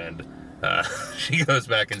husband. She goes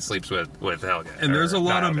back and sleeps with Helga. And there's a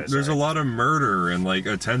lot of murder and like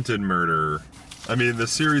attempted murder. I mean, the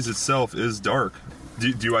series itself is dark. Do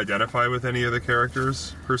you identify with any of the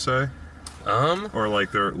characters per se? Or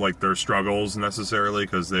like their struggles necessarily,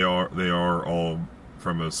 because they are all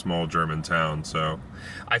from a small German town, so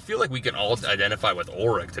I feel like we can all identify with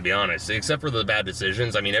Ulrich, to be honest, except for the bad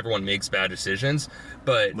decisions. I mean, everyone makes bad decisions,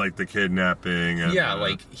 but like the kidnapping and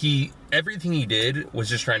like everything he did was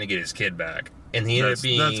just trying to get his kid back, and he ended up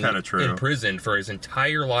being imprisoned for his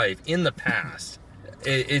entire life in the past.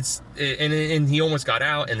 And he almost got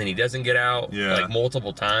out, and then he doesn't get out like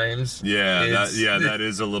multiple times. That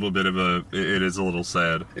is a little bit of it is a little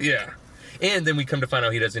sad. Yeah. And then we come to find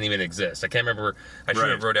out he doesn't even exist. I can't remember. I should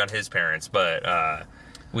have wrote down his parents, but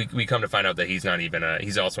we come to find out that he's not even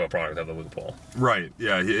he's also a product of the loophole. Right.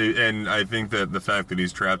 Yeah. And I think that the fact that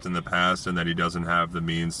he's trapped in the past and that he doesn't have the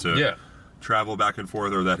means to travel back and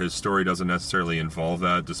forth, or that his story doesn't necessarily involve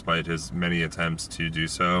that, despite his many attempts to do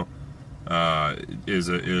so,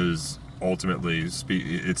 is ultimately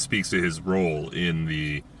it speaks to his role in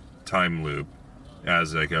the time loop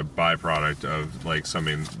as like a byproduct of like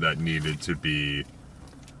something that needed to be,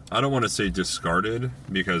 I don't want to say discarded,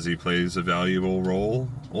 because he plays a valuable role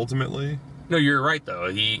ultimately. No, you're right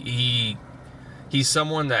though. He's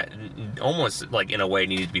someone that almost like in a way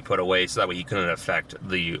needed to be put away so that way he couldn't affect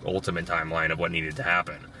the ultimate timeline of what needed to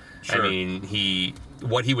happen. Sure. I mean,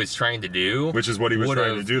 what he was trying to do, which is what he was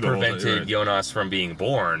trying to do, prevented Jonas from being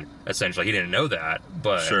born. Essentially, he didn't know that,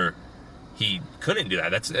 but he couldn't do that.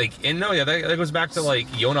 That's like, and that goes back to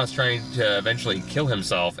like Jonas trying to eventually kill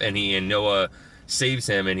himself, and Noah saves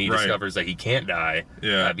him, and he discovers that he can't die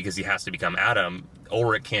because he has to become Adam.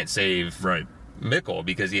 Ulrich can't save Mikkel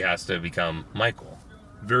because he has to become Michael.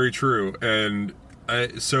 Very true. And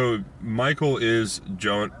so Michael is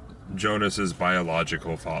Jonas's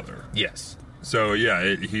biological father. Yes. So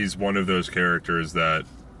yeah, he's one of those characters that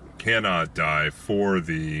cannot die for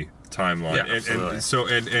the timeline. Yeah,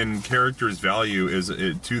 absolutely. And characters' value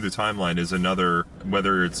to the timeline is another,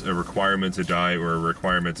 whether it's a requirement to die or a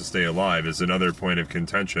requirement to stay alive, is another point of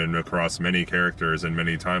contention across many characters and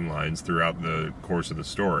many timelines throughout the course of the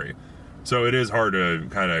story. So it is hard to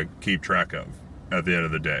kind of keep track of at the end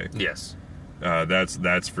of the day. Yes.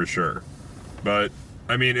 That's for sure. But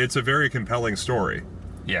I mean, it's a very compelling story.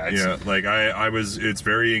 Yeah. It's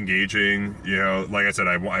very engaging. You know, like I said,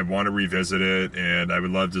 I want to revisit it, and I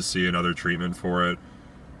would love to see another treatment for it.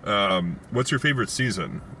 What's your favorite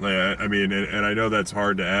season? I mean, and I know that's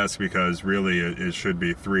hard to ask because really it should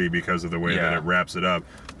be 3 because of the way that it wraps it up.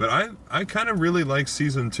 But I kind of really like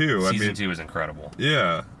season 2. Season 2 is incredible.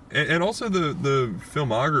 Yeah. And also the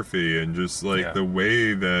filmography and just the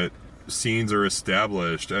way that scenes are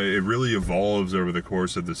established. It really evolves over the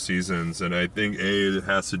course of the seasons, and I think it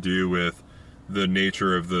has to do with the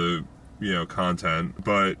nature of the content,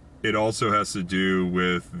 but it also has to do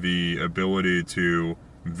with the ability to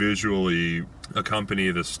visually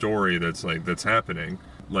accompany the story that's happening,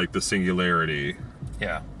 like the singularity,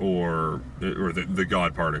 or the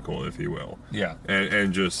God particle, if you will,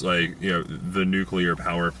 and just the nuclear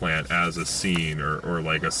power plant as a scene or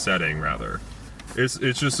like a setting rather. It's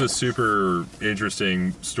just a super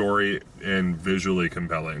interesting story and visually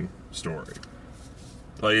compelling story.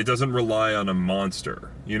 Like, it doesn't rely on a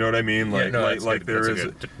monster. You know what I mean? That's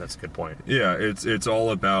a good point. Yeah, it's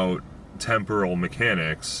all about temporal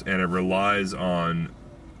mechanics, and it relies on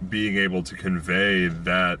being able to convey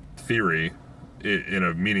that theory in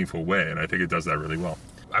a meaningful way, and I think it does that really well.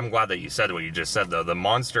 I'm glad that you said what you just said, though. The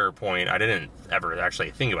monster point, I didn't ever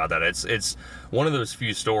actually think about that. It's one of those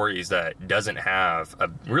few stories that doesn't have a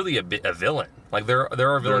villain. Like, there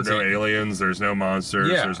are villains. There are no aliens, there's no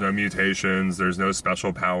monsters, there's no mutations, there's no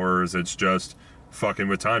special powers. It's just fucking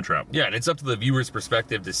with time travel. Yeah, and it's up to the viewer's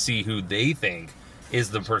perspective to see who they think is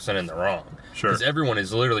the person in the wrong. Sure. Because everyone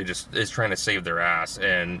is literally is trying to save their ass,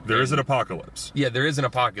 and there is an apocalypse. Yeah, there is an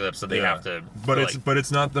apocalypse, so they have to. But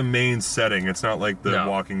it's not the main setting. It's not like The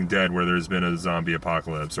Walking Dead where there's been a zombie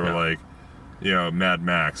apocalypse, or Mad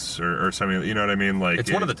Max or something. You know what I mean? Like,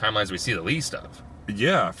 it's one of the timelines we see the least of.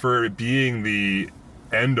 Yeah, for it being the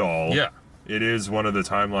end all. Yeah, it is one of the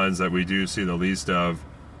timelines that we do see the least of.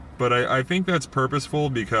 But I think that's purposeful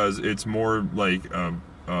because it's more like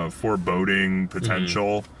foreboding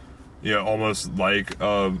potential, almost like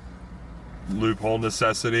a loophole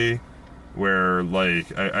necessity, where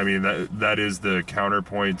I mean that is the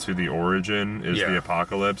counterpoint to the origin is the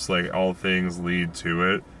apocalypse. Like, all things lead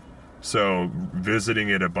to it. So visiting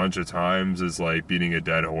it a bunch of times is like beating a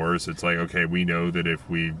dead horse. It's like, okay, we know that if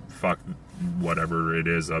we fuck whatever it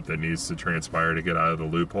is up that needs to transpire to get out of the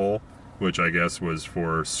loophole, which I guess was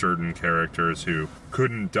for certain characters who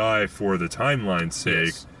couldn't die for the timeline's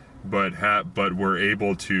sake, but were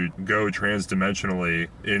able to go transdimensionally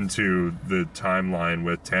into the timeline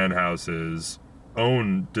with Tannhaus's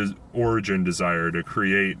own origin desire to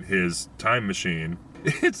create his time machine.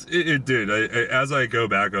 It did. As I go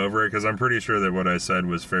back over it, because I'm pretty sure that what I said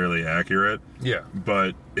was fairly accurate. Yeah.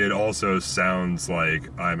 But it also sounds like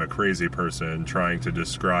I'm a crazy person trying to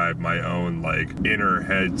describe my own, inner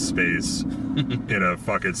head space in a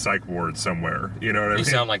fucking psych ward somewhere. You know what I mean? You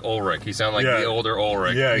sound like Ulrich. You sound like the older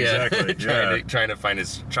Ulrich. Yeah, exactly. trying to find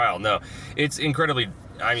his child. No, it's incredibly...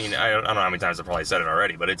 I mean, I don't know how many times I've probably said it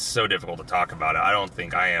already, but it's so difficult to talk about it. I don't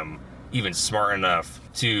think I am even smart enough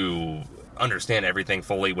to understand everything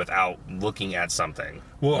fully without looking at something.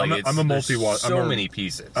 Well, I'm a multi-watch. So many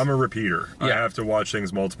pieces. I'm a repeater. Yeah. I have to watch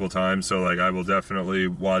things multiple times, so I will definitely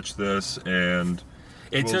watch this, and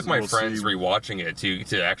it took my friends rewatching it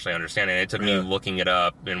to actually understand it. It took me looking it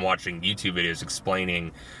up and watching YouTube videos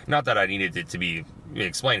explaining. Not that I needed it to be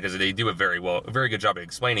explained, because they do a very good job at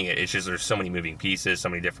explaining it. It's just there's so many moving pieces, so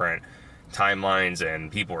many different timelines,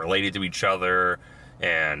 and people related to each other,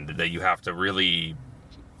 and that you have to really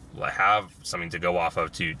have something to go off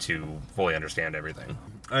of to fully understand everything.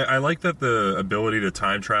 I like that the ability to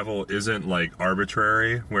time travel isn't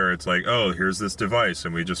arbitrary, where it's oh, here's this device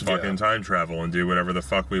and we just fucking time travel and do whatever the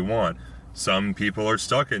fuck we want. Some people are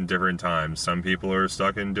stuck in different times. Some people are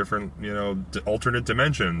stuck in different, alternate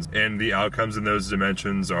dimensions, and the outcomes in those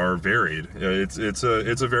dimensions are varied. It's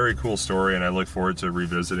a very cool story, and I look forward to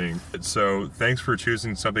revisiting it. So thanks for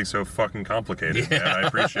choosing something so fucking complicated, man. I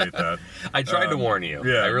appreciate that. I tried to warn you.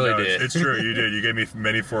 Yeah, I really did. It's true. You did. You gave me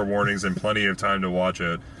many forewarnings and plenty of time to watch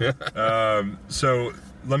it. So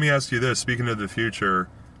let me ask you this. Speaking of the future,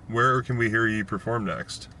 where can we hear you perform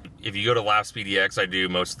next? If you go to Laughs PDX, I do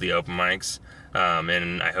most of the open mics,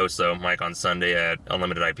 and I host the open mic on Sunday at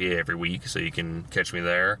Unlimited IPA every week, so you can catch me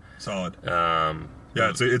there. Solid.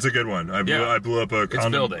 Yeah, it's a good one. I blew up a It's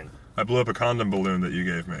condom. building. I blew up a condom balloon that you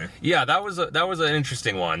gave me. Yeah, that was an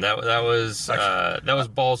interesting one. That was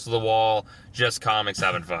balls to the wall, just comics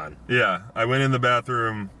having fun. Yeah, I went in the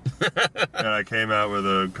bathroom and I came out with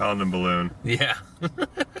a condom balloon. Yeah.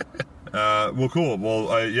 Well, cool. Well,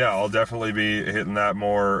 I'll definitely be hitting that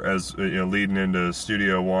more as leading into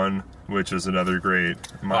Studio One, which is another great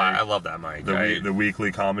mic. Oh, I love that mic. The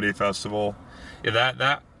weekly comedy festival. Yeah,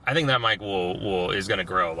 that I think that mic is going to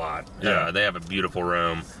grow a lot. Yeah. They have a beautiful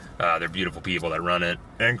room. They're beautiful people that run it.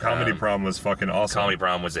 And Comedy Prom was fucking awesome. Comedy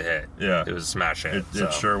Prom was a hit. Yeah. It was a smash hit.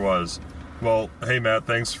 It sure was. Well, hey, Matt,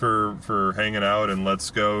 thanks for hanging out, and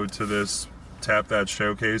let's go to this Tap That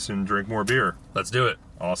Showcase and drink more beer. Let's do it.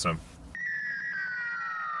 Awesome.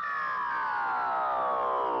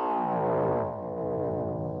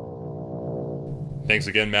 Thanks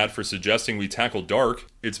again, Matt, for suggesting we tackle Dark.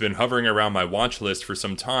 It's been hovering around my watch list for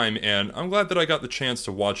some time, and I'm glad that I got the chance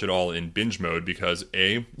to watch it all in binge mode because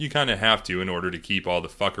A, you kind of have to in order to keep all the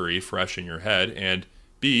fuckery fresh in your head, and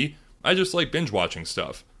B, I just like binge watching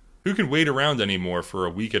stuff. Who can wait around anymore for a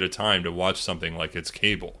week at a time to watch something like it's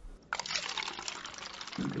cable?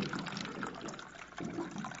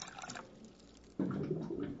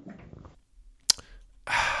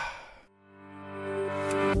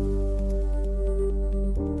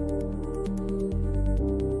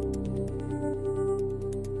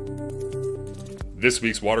 This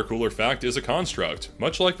week's water cooler fact is a construct,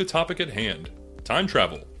 much like the topic at hand. Time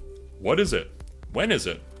travel. What is it? When is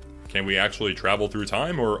it? Can we actually travel through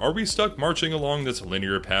time, or are we stuck marching along this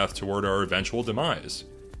linear path toward our eventual demise?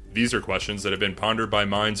 These are questions that have been pondered by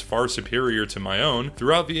minds far superior to my own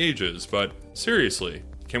throughout the ages, but seriously,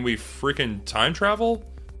 can we frickin' time travel?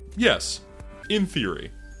 Yes, in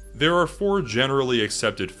theory. There are 4 generally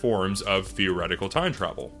accepted forms of theoretical time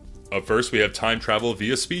travel. Up first, we have time travel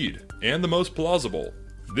via speed, and the most plausible.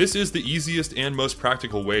 This is the easiest and most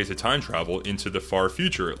practical way to time travel into the far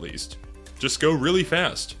future, at least. Just go really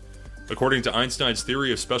fast. According to Einstein's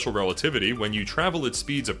theory of special relativity, when you travel at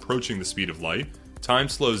speeds approaching the speed of light, time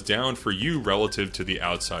slows down for you relative to the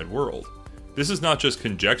outside world. This is not just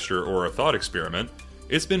conjecture or a thought experiment,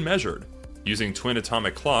 it's been measured. Using twin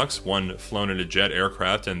atomic clocks, one flown in a jet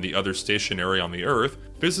aircraft and the other stationary on the Earth,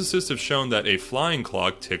 physicists have shown that a flying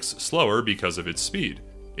clock ticks slower because of its speed.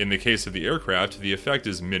 In the case of the aircraft, the effect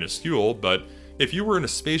is minuscule, but if you were in a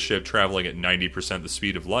spaceship traveling at 90% the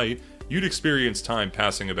speed of light, you'd experience time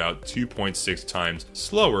passing about 2.6 times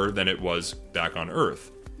slower than it was back on Earth.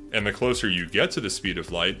 And the closer you get to the speed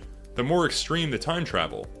of light, the more extreme the time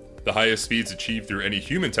travel. The highest speeds achieved through any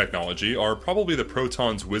human technology are probably the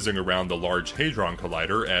protons whizzing around the Large Hadron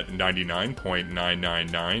Collider at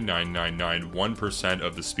 99.9999991%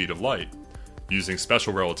 of the speed of light. Using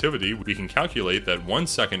special relativity, we can calculate that 1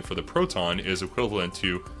 second for the proton is equivalent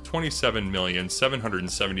to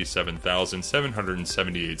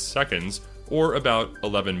 27,777,778 seconds, or about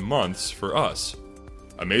 11 months for us.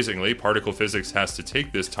 Amazingly, particle physics has to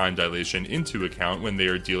take this time dilation into account when they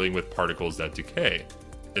are dealing with particles that decay.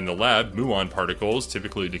 In the lab, muon particles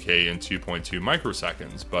typically decay in 2.2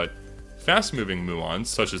 microseconds, but fast-moving muons,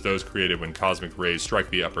 such as those created when cosmic rays strike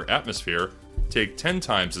the upper atmosphere, take 10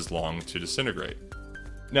 times as long to disintegrate.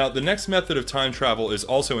 Now, the next method of time travel is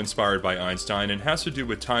also inspired by Einstein and has to do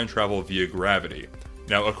with time travel via gravity.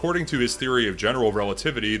 Now, according to his theory of general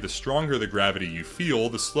relativity, the stronger the gravity you feel,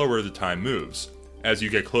 the slower the time moves. As you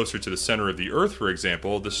get closer to the center of the Earth, for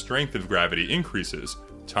example, the strength of gravity increases.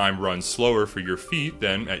 Time runs slower for your feet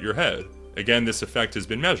than at your head. Again, this effect has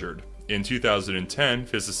been measured. In 2010,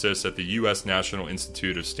 physicists at the U.S. National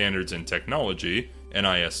Institute of Standards and Technology,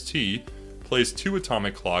 NIST, placed 2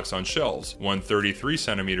 atomic clocks on shelves, one 33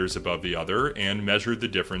 centimeters above the other, and measured the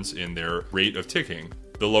difference in their rate of ticking.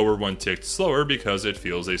 The lower one ticked slower because it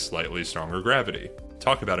feels a slightly stronger gravity.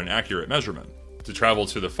 Talk about an accurate measurement. To travel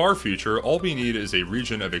to the far future, all we need is a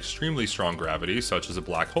region of extremely strong gravity, such as a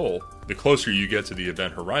black hole. The closer you get to the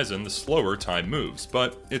event horizon, the slower time moves,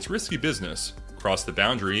 but it's risky business. Cross the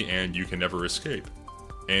boundary and you can never escape.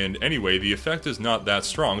 And anyway, the effect is not that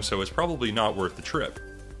strong, so it's probably not worth the trip.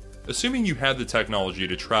 Assuming you had the technology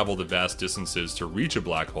to travel the vast distances to reach a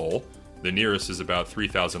black hole, the nearest is about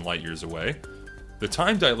 3,000 light years away, the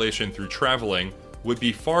time dilation through traveling would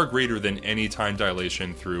be far greater than any time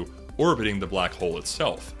dilation through orbiting the black hole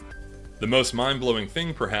itself. The most mind-blowing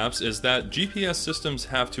thing, perhaps, is that GPS systems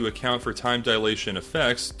have to account for time dilation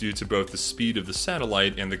effects due to both the speed of the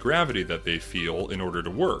satellite and the gravity that they feel in order to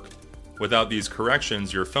work. Without these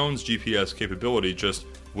corrections, your phone's GPS capability just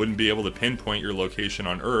wouldn't be able to pinpoint your location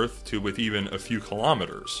on Earth to with even a few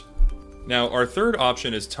kilometers. Now, our third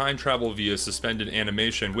option is time travel via suspended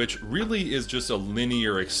animation, which really is just a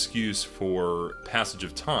linear excuse for passage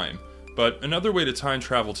of time. But another way to time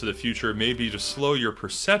travel to the future may be to slow your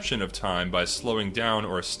perception of time by slowing down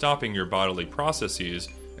or stopping your bodily processes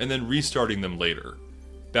and then restarting them later.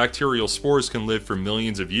 Bacterial spores can live for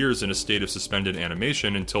millions of years in a state of suspended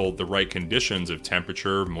animation until the right conditions of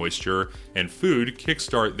temperature, moisture, and food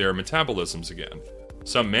kickstart their metabolisms again.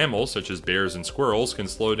 Some mammals, such as bears and squirrels, can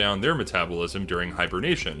slow down their metabolism during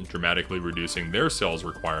hibernation, dramatically reducing their cells'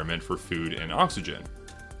 requirement for food and oxygen.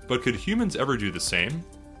 But could humans ever do the same?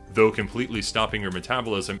 Though completely stopping your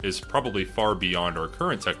metabolism is probably far beyond our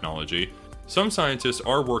current technology, some scientists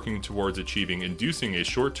are working towards achieving inducing a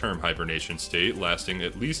short-term hibernation state lasting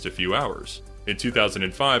at least a few hours. In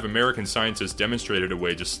 2005, American scientists demonstrated a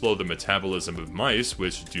way to slow the metabolism of mice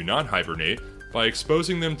which do not hibernate by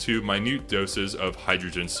exposing them to minute doses of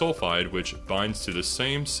hydrogen sulfide, which binds to the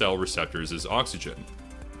same cell receptors as oxygen.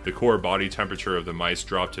 The core body temperature of the mice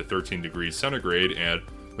dropped to 13 degrees centigrade and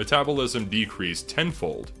metabolism decreased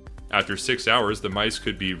tenfold. After 6 hours, the mice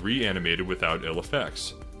could be reanimated without ill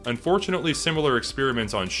effects. Unfortunately, similar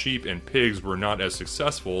experiments on sheep and pigs were not as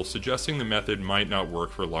successful, suggesting the method might not work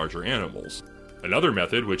for larger animals. Another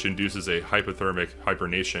method, which induces a hypothermic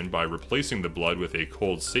hibernation by replacing the blood with a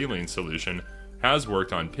cold saline solution, has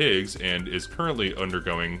worked on pigs and is currently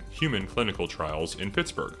undergoing human clinical trials in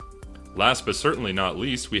Pittsburgh. Last but certainly not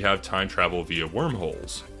least, we have time travel via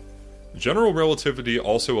wormholes. General relativity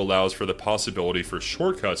also allows for the possibility for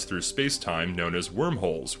shortcuts through space-time known as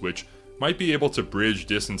wormholes, which might be able to bridge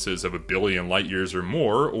distances of 1 billion light-years or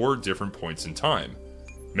more, or different points in time.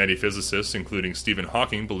 Many physicists, including Stephen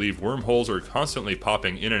Hawking, believe wormholes are constantly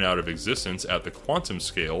popping in and out of existence at the quantum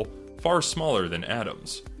scale, far smaller than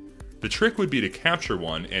atoms. The trick would be to capture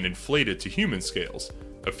one and inflate it to human scales,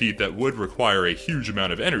 a feat that would require a huge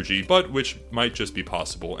amount of energy, but which might just be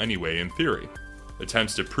possible anyway in theory.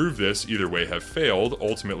 Attempts to prove this either way have failed,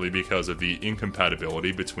 ultimately because of the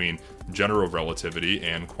incompatibility between general relativity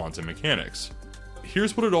and quantum mechanics.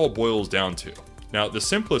 Here's what it all boils down to. Now, the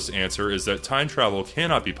simplest answer is that time travel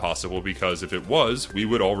cannot be possible because if it was, we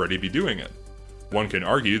would already be doing it. One can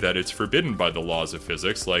argue that it's forbidden by the laws of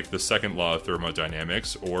physics like the second law of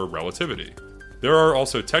thermodynamics or relativity. There are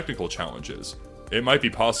also technical challenges. It might be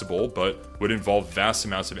possible, but would involve vast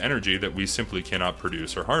amounts of energy that we simply cannot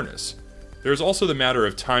produce or harness. There's also the matter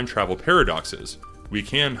of time travel paradoxes. We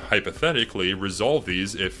can hypothetically resolve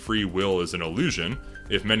these if free will is an illusion,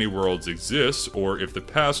 if many worlds exist, or if the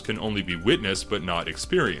past can only be witnessed but not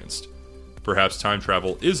experienced. Perhaps time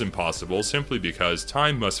travel is impossible simply because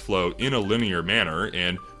time must flow in a linear manner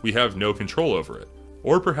and we have no control over it.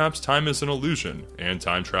 Or perhaps time is an illusion and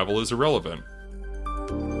time travel is irrelevant.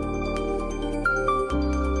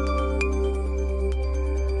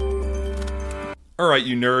 Alright,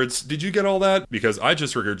 you nerds, did you get all that? Because I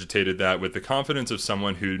just regurgitated that with the confidence of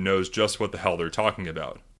someone who knows just what the hell they're talking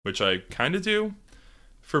about. Which I kinda do.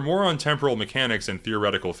 For more on temporal mechanics and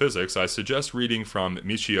theoretical physics, I suggest reading from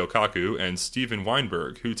Michio Kaku and Steven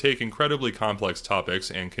Weinberg, who take incredibly complex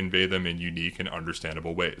topics and convey them in unique and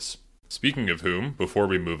understandable ways. Speaking of whom, before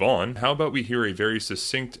we move on, how about we hear a very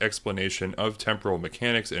succinct explanation of temporal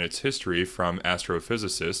mechanics and its history from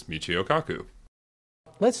astrophysicist Michio Kaku.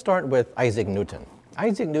 Let's start with Isaac Newton.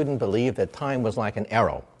 Isaac Newton believed that time was like an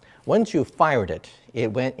arrow. Once you fired it,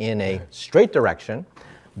 it went in a straight direction.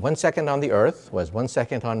 1 second on the Earth was 1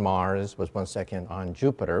 second on Mars, was 1 second on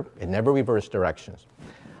Jupiter. It never reversed directions.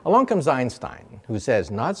 Along comes Einstein, who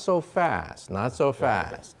says, not so fast, not so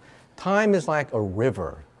fast. Time is like a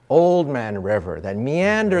river, old man river, that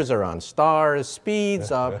meanders around stars,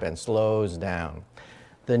 speeds up and slows down.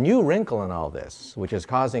 The new wrinkle in all this, which is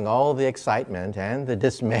causing all the excitement and the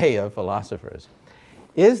dismay of philosophers,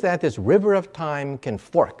 is that this river of time can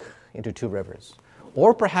fork into two rivers.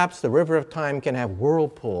 Or perhaps the river of time can have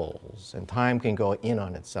whirlpools and time can go in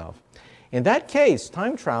on itself. In that case,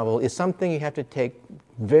 time travel is something you have to take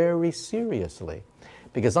very seriously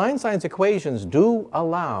because Einstein's equations do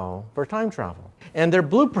allow for time travel. And they're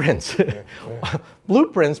blueprints,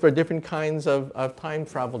 blueprints for different kinds of time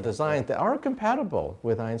travel designs that are compatible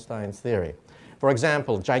with Einstein's theory. For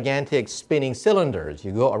example, gigantic spinning cylinders.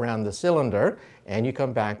 You go around the cylinder and you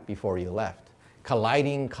come back before you left.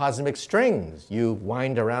 Colliding cosmic strings. You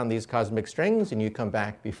wind around these cosmic strings and you come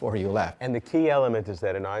back before you left. And the key element is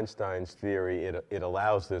that in Einstein's theory, it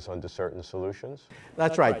allows this under certain solutions?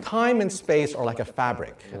 That's right. Time and space are like a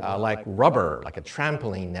fabric, like rubber, like a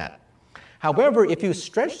trampoline net. However, if you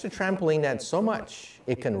stretch the trampoline net so much,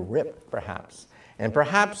 it can rip, perhaps. And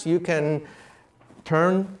perhaps you can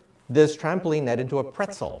turn this trampoline net into a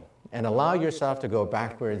pretzel. and allow yourself to go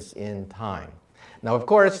backwards in time. Now, of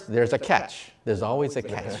course, there's a catch. There's always a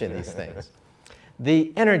catch in these things.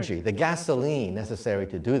 The energy, the gasoline necessary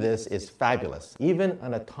to do this is fabulous. Even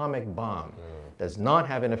an atomic bomb does not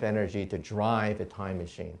have enough energy to drive a time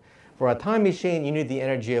machine. For a time machine, you need the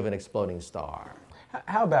energy of an exploding star.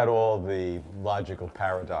 How about all the logical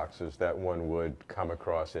paradoxes that one would come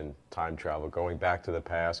across in time travel, going back to the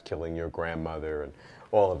past, killing your grandmother, and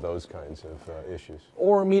all of those kinds of issues?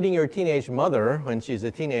 Or meeting your teenage mother when she's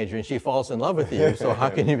a teenager and she falls in love with you. So how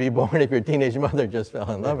can you be born if your teenage mother just fell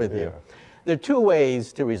in love with you? There are two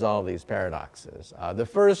ways to resolve these paradoxes. The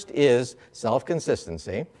first is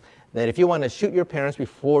self-consistency, that if you want to shoot your parents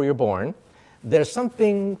before you're born, there's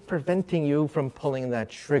something preventing you from pulling that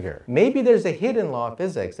trigger. Maybe there's a hidden law of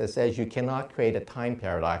physics that says you cannot create a time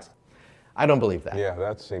paradox. I don't believe that. Yeah,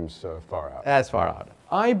 that seems far out. That's far out.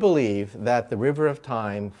 I believe that the river of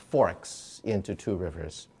time forks into two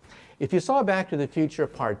rivers. If you saw Back to the Future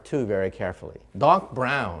Part 2 very carefully, Doc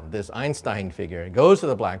Brown, this Einstein figure, goes to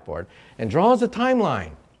the blackboard and draws a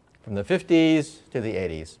timeline from the 50s to the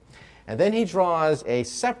 80s. And then he draws a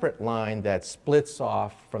separate line that splits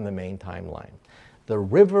off from the main timeline. The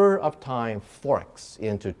river of time forks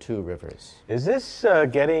into two rivers. Is this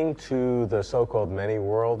getting to the so-called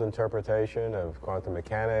many-world interpretation of quantum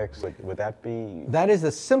mechanics? Would that be? That is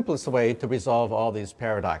the simplest way to resolve all these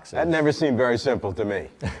paradoxes. That never seemed very simple to me.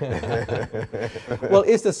 Well,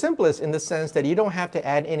 it's the simplest in the sense that you don't have to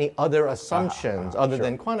add any other assumptions other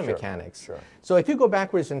than quantum mechanics. Sure. So if you go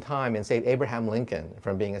backwards in time and save Abraham Lincoln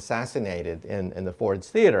from being assassinated in the Ford's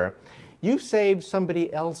Theater, you've saved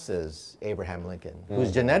somebody else's Abraham Lincoln,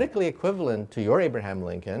 who's genetically equivalent to your Abraham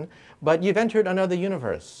Lincoln, but you've entered another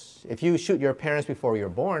universe. If you shoot your parents before you're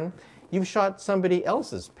born, you've shot somebody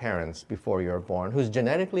else's parents before you're born, who's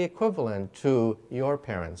genetically equivalent to your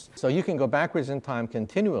parents. So you can go backwards in time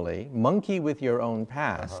continually, monkey with your own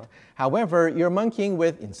past. However, you're monkeying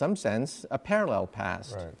with, in some sense, a parallel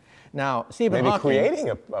past. Right. Now, Stephen Maybe Hawking... creating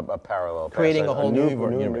a parallel past, creating a whole new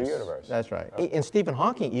universe. That's right. And Stephen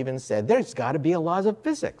Hawking even said there's got to be a laws of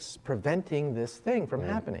physics preventing this thing from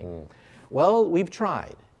happening. Well, we've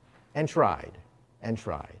tried and tried and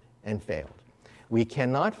tried and failed. We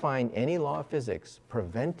cannot find any law of physics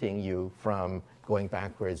preventing you from going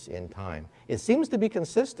backwards in time. It seems to be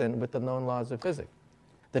consistent with the known laws of physics.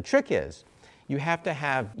 The trick is you have to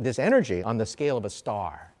have this energy on the scale of a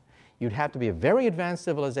star. You'd have to be a very advanced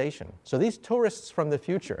civilization. So these tourists from the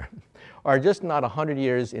future are just not 100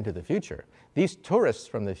 years into the future. These tourists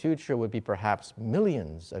from the future would be perhaps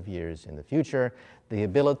millions of years in the future, the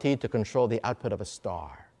ability to control the output of a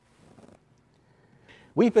star.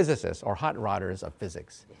 We physicists are hot rodders of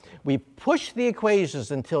physics. We push the equations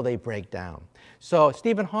until they break down. So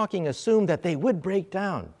Stephen Hawking assumed that they would break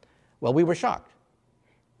down. Well, we were shocked.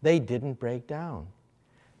 They didn't break down.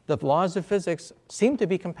 The laws of physics seem to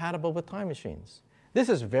be compatible with time machines. This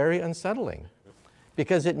is very unsettling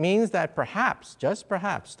because it means that perhaps, just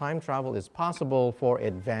perhaps, time travel is possible for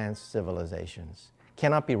advanced civilizations.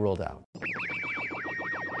 Cannot be ruled out.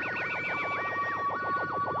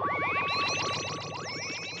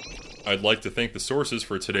 I'd like to thank the sources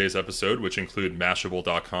for today's episode, which include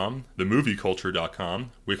Mashable.com,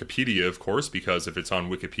 themovieculture.com, Wikipedia, of course, because if it's on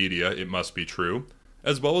Wikipedia, it must be true,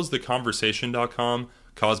 as well as theconversation.com,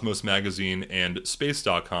 Cosmos Magazine, and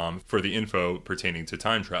Space.com for the info pertaining to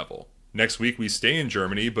time travel. Next week we stay in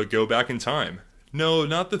Germany but go back in time. No,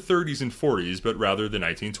 not the 30s and 40s, but rather the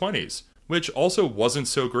 1920s, which also wasn't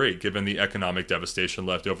so great given the economic devastation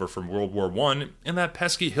left over from World War I and that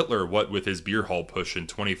pesky Hitler, what with his beer hall push in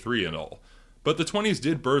 23 and all. But the 20s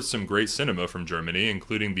did birth some great cinema from Germany,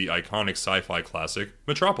 including the iconic sci-fi classic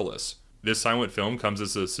Metropolis. This silent film comes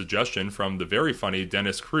as a suggestion from the very funny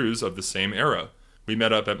Dennis Cruz of the same era. We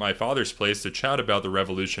met up at my father's place to chat about the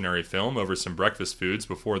revolutionary film over some breakfast foods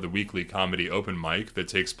before the weekly comedy open mic that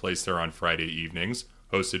takes place there on Friday evenings,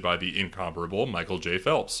 hosted by the incomparable Michael J.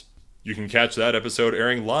 Phelps. You can catch that episode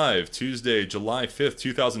airing live Tuesday, July 5th,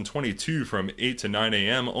 2022 from 8 to 9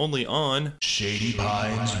 a.m. only on Shady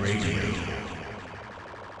Pines Radio.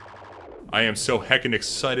 I am so heckin'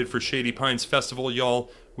 excited for Shady Pines Festival,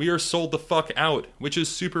 y'all. We are sold the fuck out, which is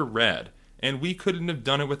super rad, and we couldn't have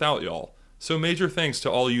done it without y'all. So major thanks to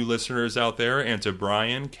all you listeners out there and to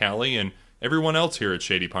Brian, Callie, and everyone else here at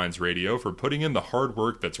Shady Pines Radio for putting in the hard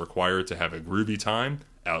work that's required to have a groovy time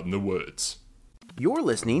out in the woods. You're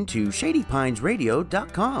listening to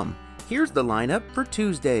ShadyPinesRadio.com. Here's the lineup for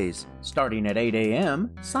Tuesdays. Starting at 8 a.m.,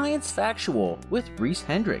 Science Factual with Reese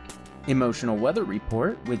Hendrick. Emotional Weather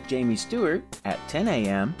Report with Jamie Stewart at 10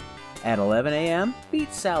 a.m. At 11 a.m.,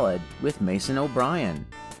 Beet Salad with Mason O'Brien.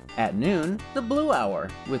 At noon, the Blue Hour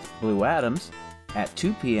with Blue Adams. At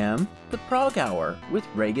 2 p.m., the Prog Hour with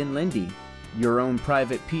Reagan Lindy. Your Own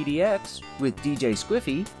Private PDX with DJ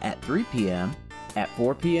Squiffy at 3 p.m. At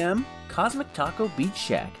 4 p.m., Cosmic Taco Beach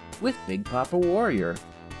Shack with Big Papa Warrior.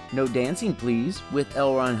 No Dancing Please with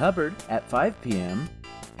L. Ron Hubbard at 5 p.m.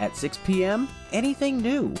 At 6 p.m., Anything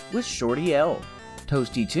New with Shorty L.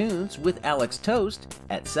 Toasty Tunes with Alex Toast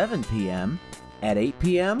at 7 p.m. At 8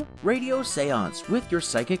 p.m., Radio Seance with your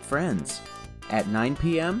psychic friends. At 9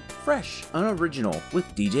 p.m., Fresh Unoriginal with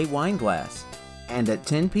DJ Wineglass. And at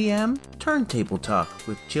 10 p.m., Turntable Talk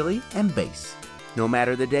with Chili and Bass. No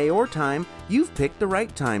matter the day or time, you've picked the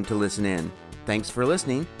right time to listen in. Thanks for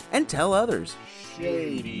listening, and tell others.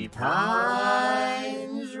 Shady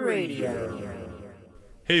Pines Radio.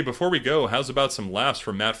 Hey, before we go, how's about some laughs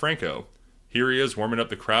from Matt Franco? Here he is warming up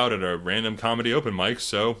the crowd at a random comedy open mic,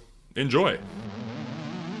 so enjoy.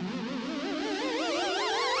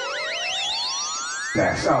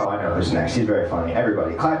 Next. Oh, I know who's next. He's very funny.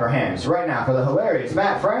 Everybody, clap your hands right now for the hilarious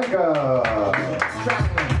Matt Franco.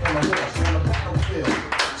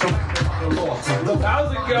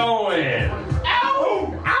 How's it going?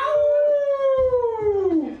 Ow! Ow!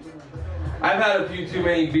 I've had a few too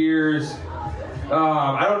many beers.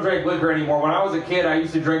 I don't drink liquor anymore. When I was a kid, I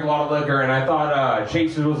used to drink a lot of liquor, and I thought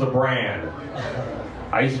Chasers was a brand.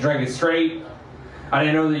 I used to drink it straight. I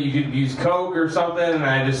didn't know that you could use Coke or something, and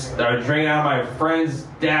I was drinking out of my friend's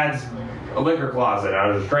dad's liquor closet. I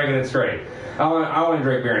was just drinking it straight. I only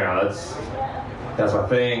drink beer now. That's my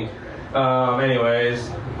thing. Anyways,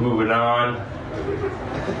 moving on.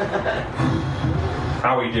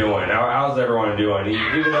 How we doing? How's everyone doing?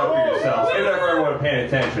 Give it up for yourselves. Give it up for everyone paying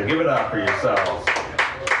attention. Give it up for yourselves.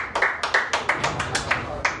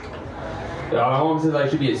 My mom says I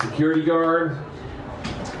should be a security guard.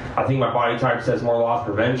 I think my body type says more loss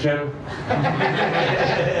prevention.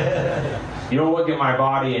 You don't look at my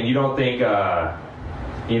body and you don't think, a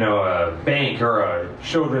bank or a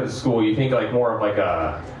children's school. You think like more of like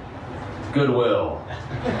a Goodwill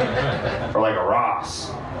or like a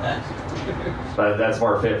Ross. But that's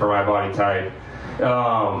more fit for my body type.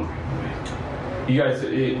 You guys,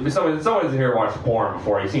 someone in here watched porn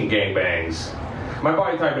before. You've seen gangbangs. My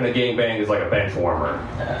body type in a gangbang is like a bench warmer.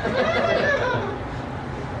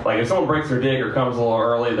 Like if someone breaks their dick or comes a little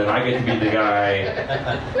early, then I get to be the guy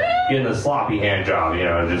getting the sloppy hand job,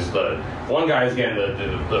 just the one guy's getting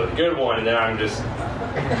the good one, and then I'm just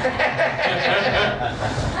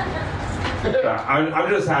I'm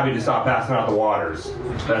just happy to stop passing out the waters.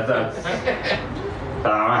 That's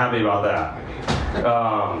I'm happy about that.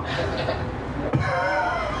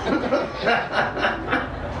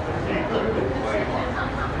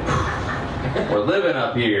 We're living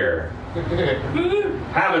up here.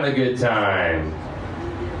 Having a good time.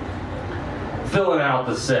 Filling out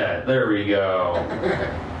the set. There we go.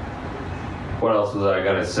 What else was I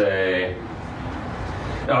gonna say?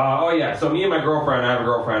 Oh yeah, so me and my girlfriend, I have a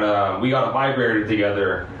girlfriend, we got a vibrator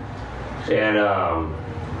together, and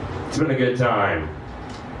it's been a good time.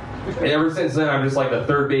 And ever since then, I'm just like the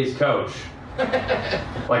third base coach.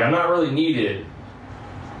 Like I'm not really needed.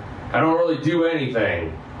 I don't really do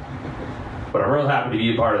anything. But I'm real happy to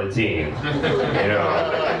be a part of the team.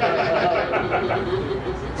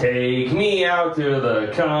 Take me out to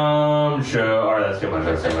the cum show. All right, that's too much.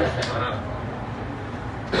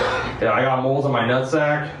 Yeah, I got moles on my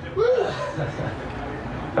nutsack.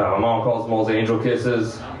 My mom calls moles angel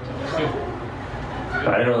kisses.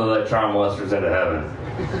 I didn't know they let child molesters into heaven.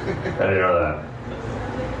 I didn't know that.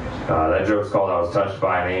 That joke's called I Was Touched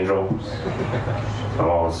by an Angel. My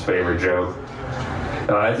mom's favorite joke.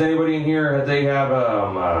 Has anybody in here, they have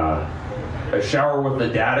a shower with the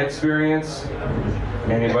dad experience?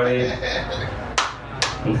 Anybody?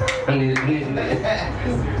 I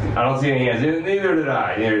don't see any hands. Neither did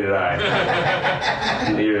I.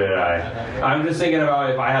 I'm just thinking about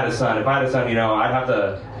if I had a son. I'd have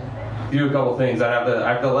to do a couple things. I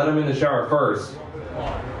have to let him in the shower first,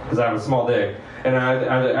 because I have a small dick. And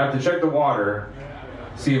I have to check the water,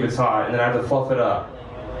 see if it's hot, and then I have to fluff it up.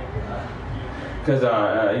 Because,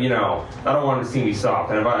 I don't want him to see me soft.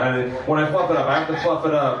 And when I fluff it up, I have to fluff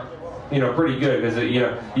it up, pretty good. Because,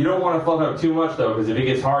 you don't want to fluff it up too much, though, because if it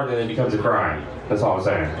gets hard, then it becomes a crime. That's all I'm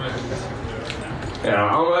saying.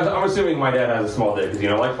 I'm assuming my dad has a small dick,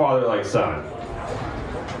 because, like father, like son.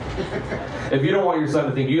 If you don't want your son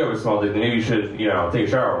to think you have a small dick, then maybe you should, take a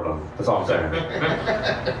shower with him. That's all I'm saying.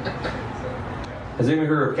 Has anyone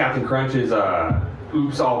heard of Captain Crunch's,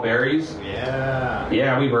 Oops All Berries?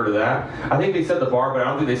 Yeah, we've heard of that. I think they set the bar, but I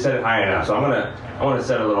don't think they set it high enough. So I'm gonna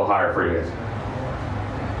set it a little higher for you guys.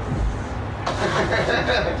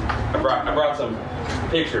 I brought some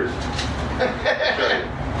pictures.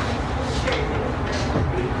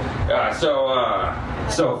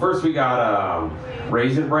 So first we got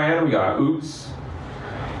Raisin Bran. We got Oops,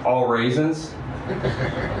 all raisins.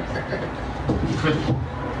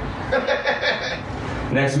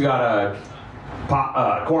 Next we got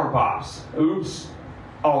Corn Pops. Oops,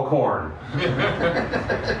 all corn.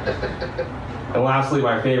 And lastly,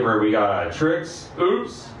 my favorite, we got Tricks.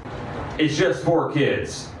 Oops, it's just for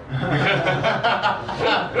kids.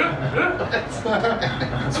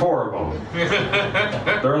 It's 4 of them.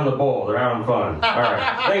 They're in the bowl. They're having fun. All right.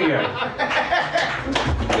 Thank you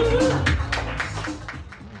guys.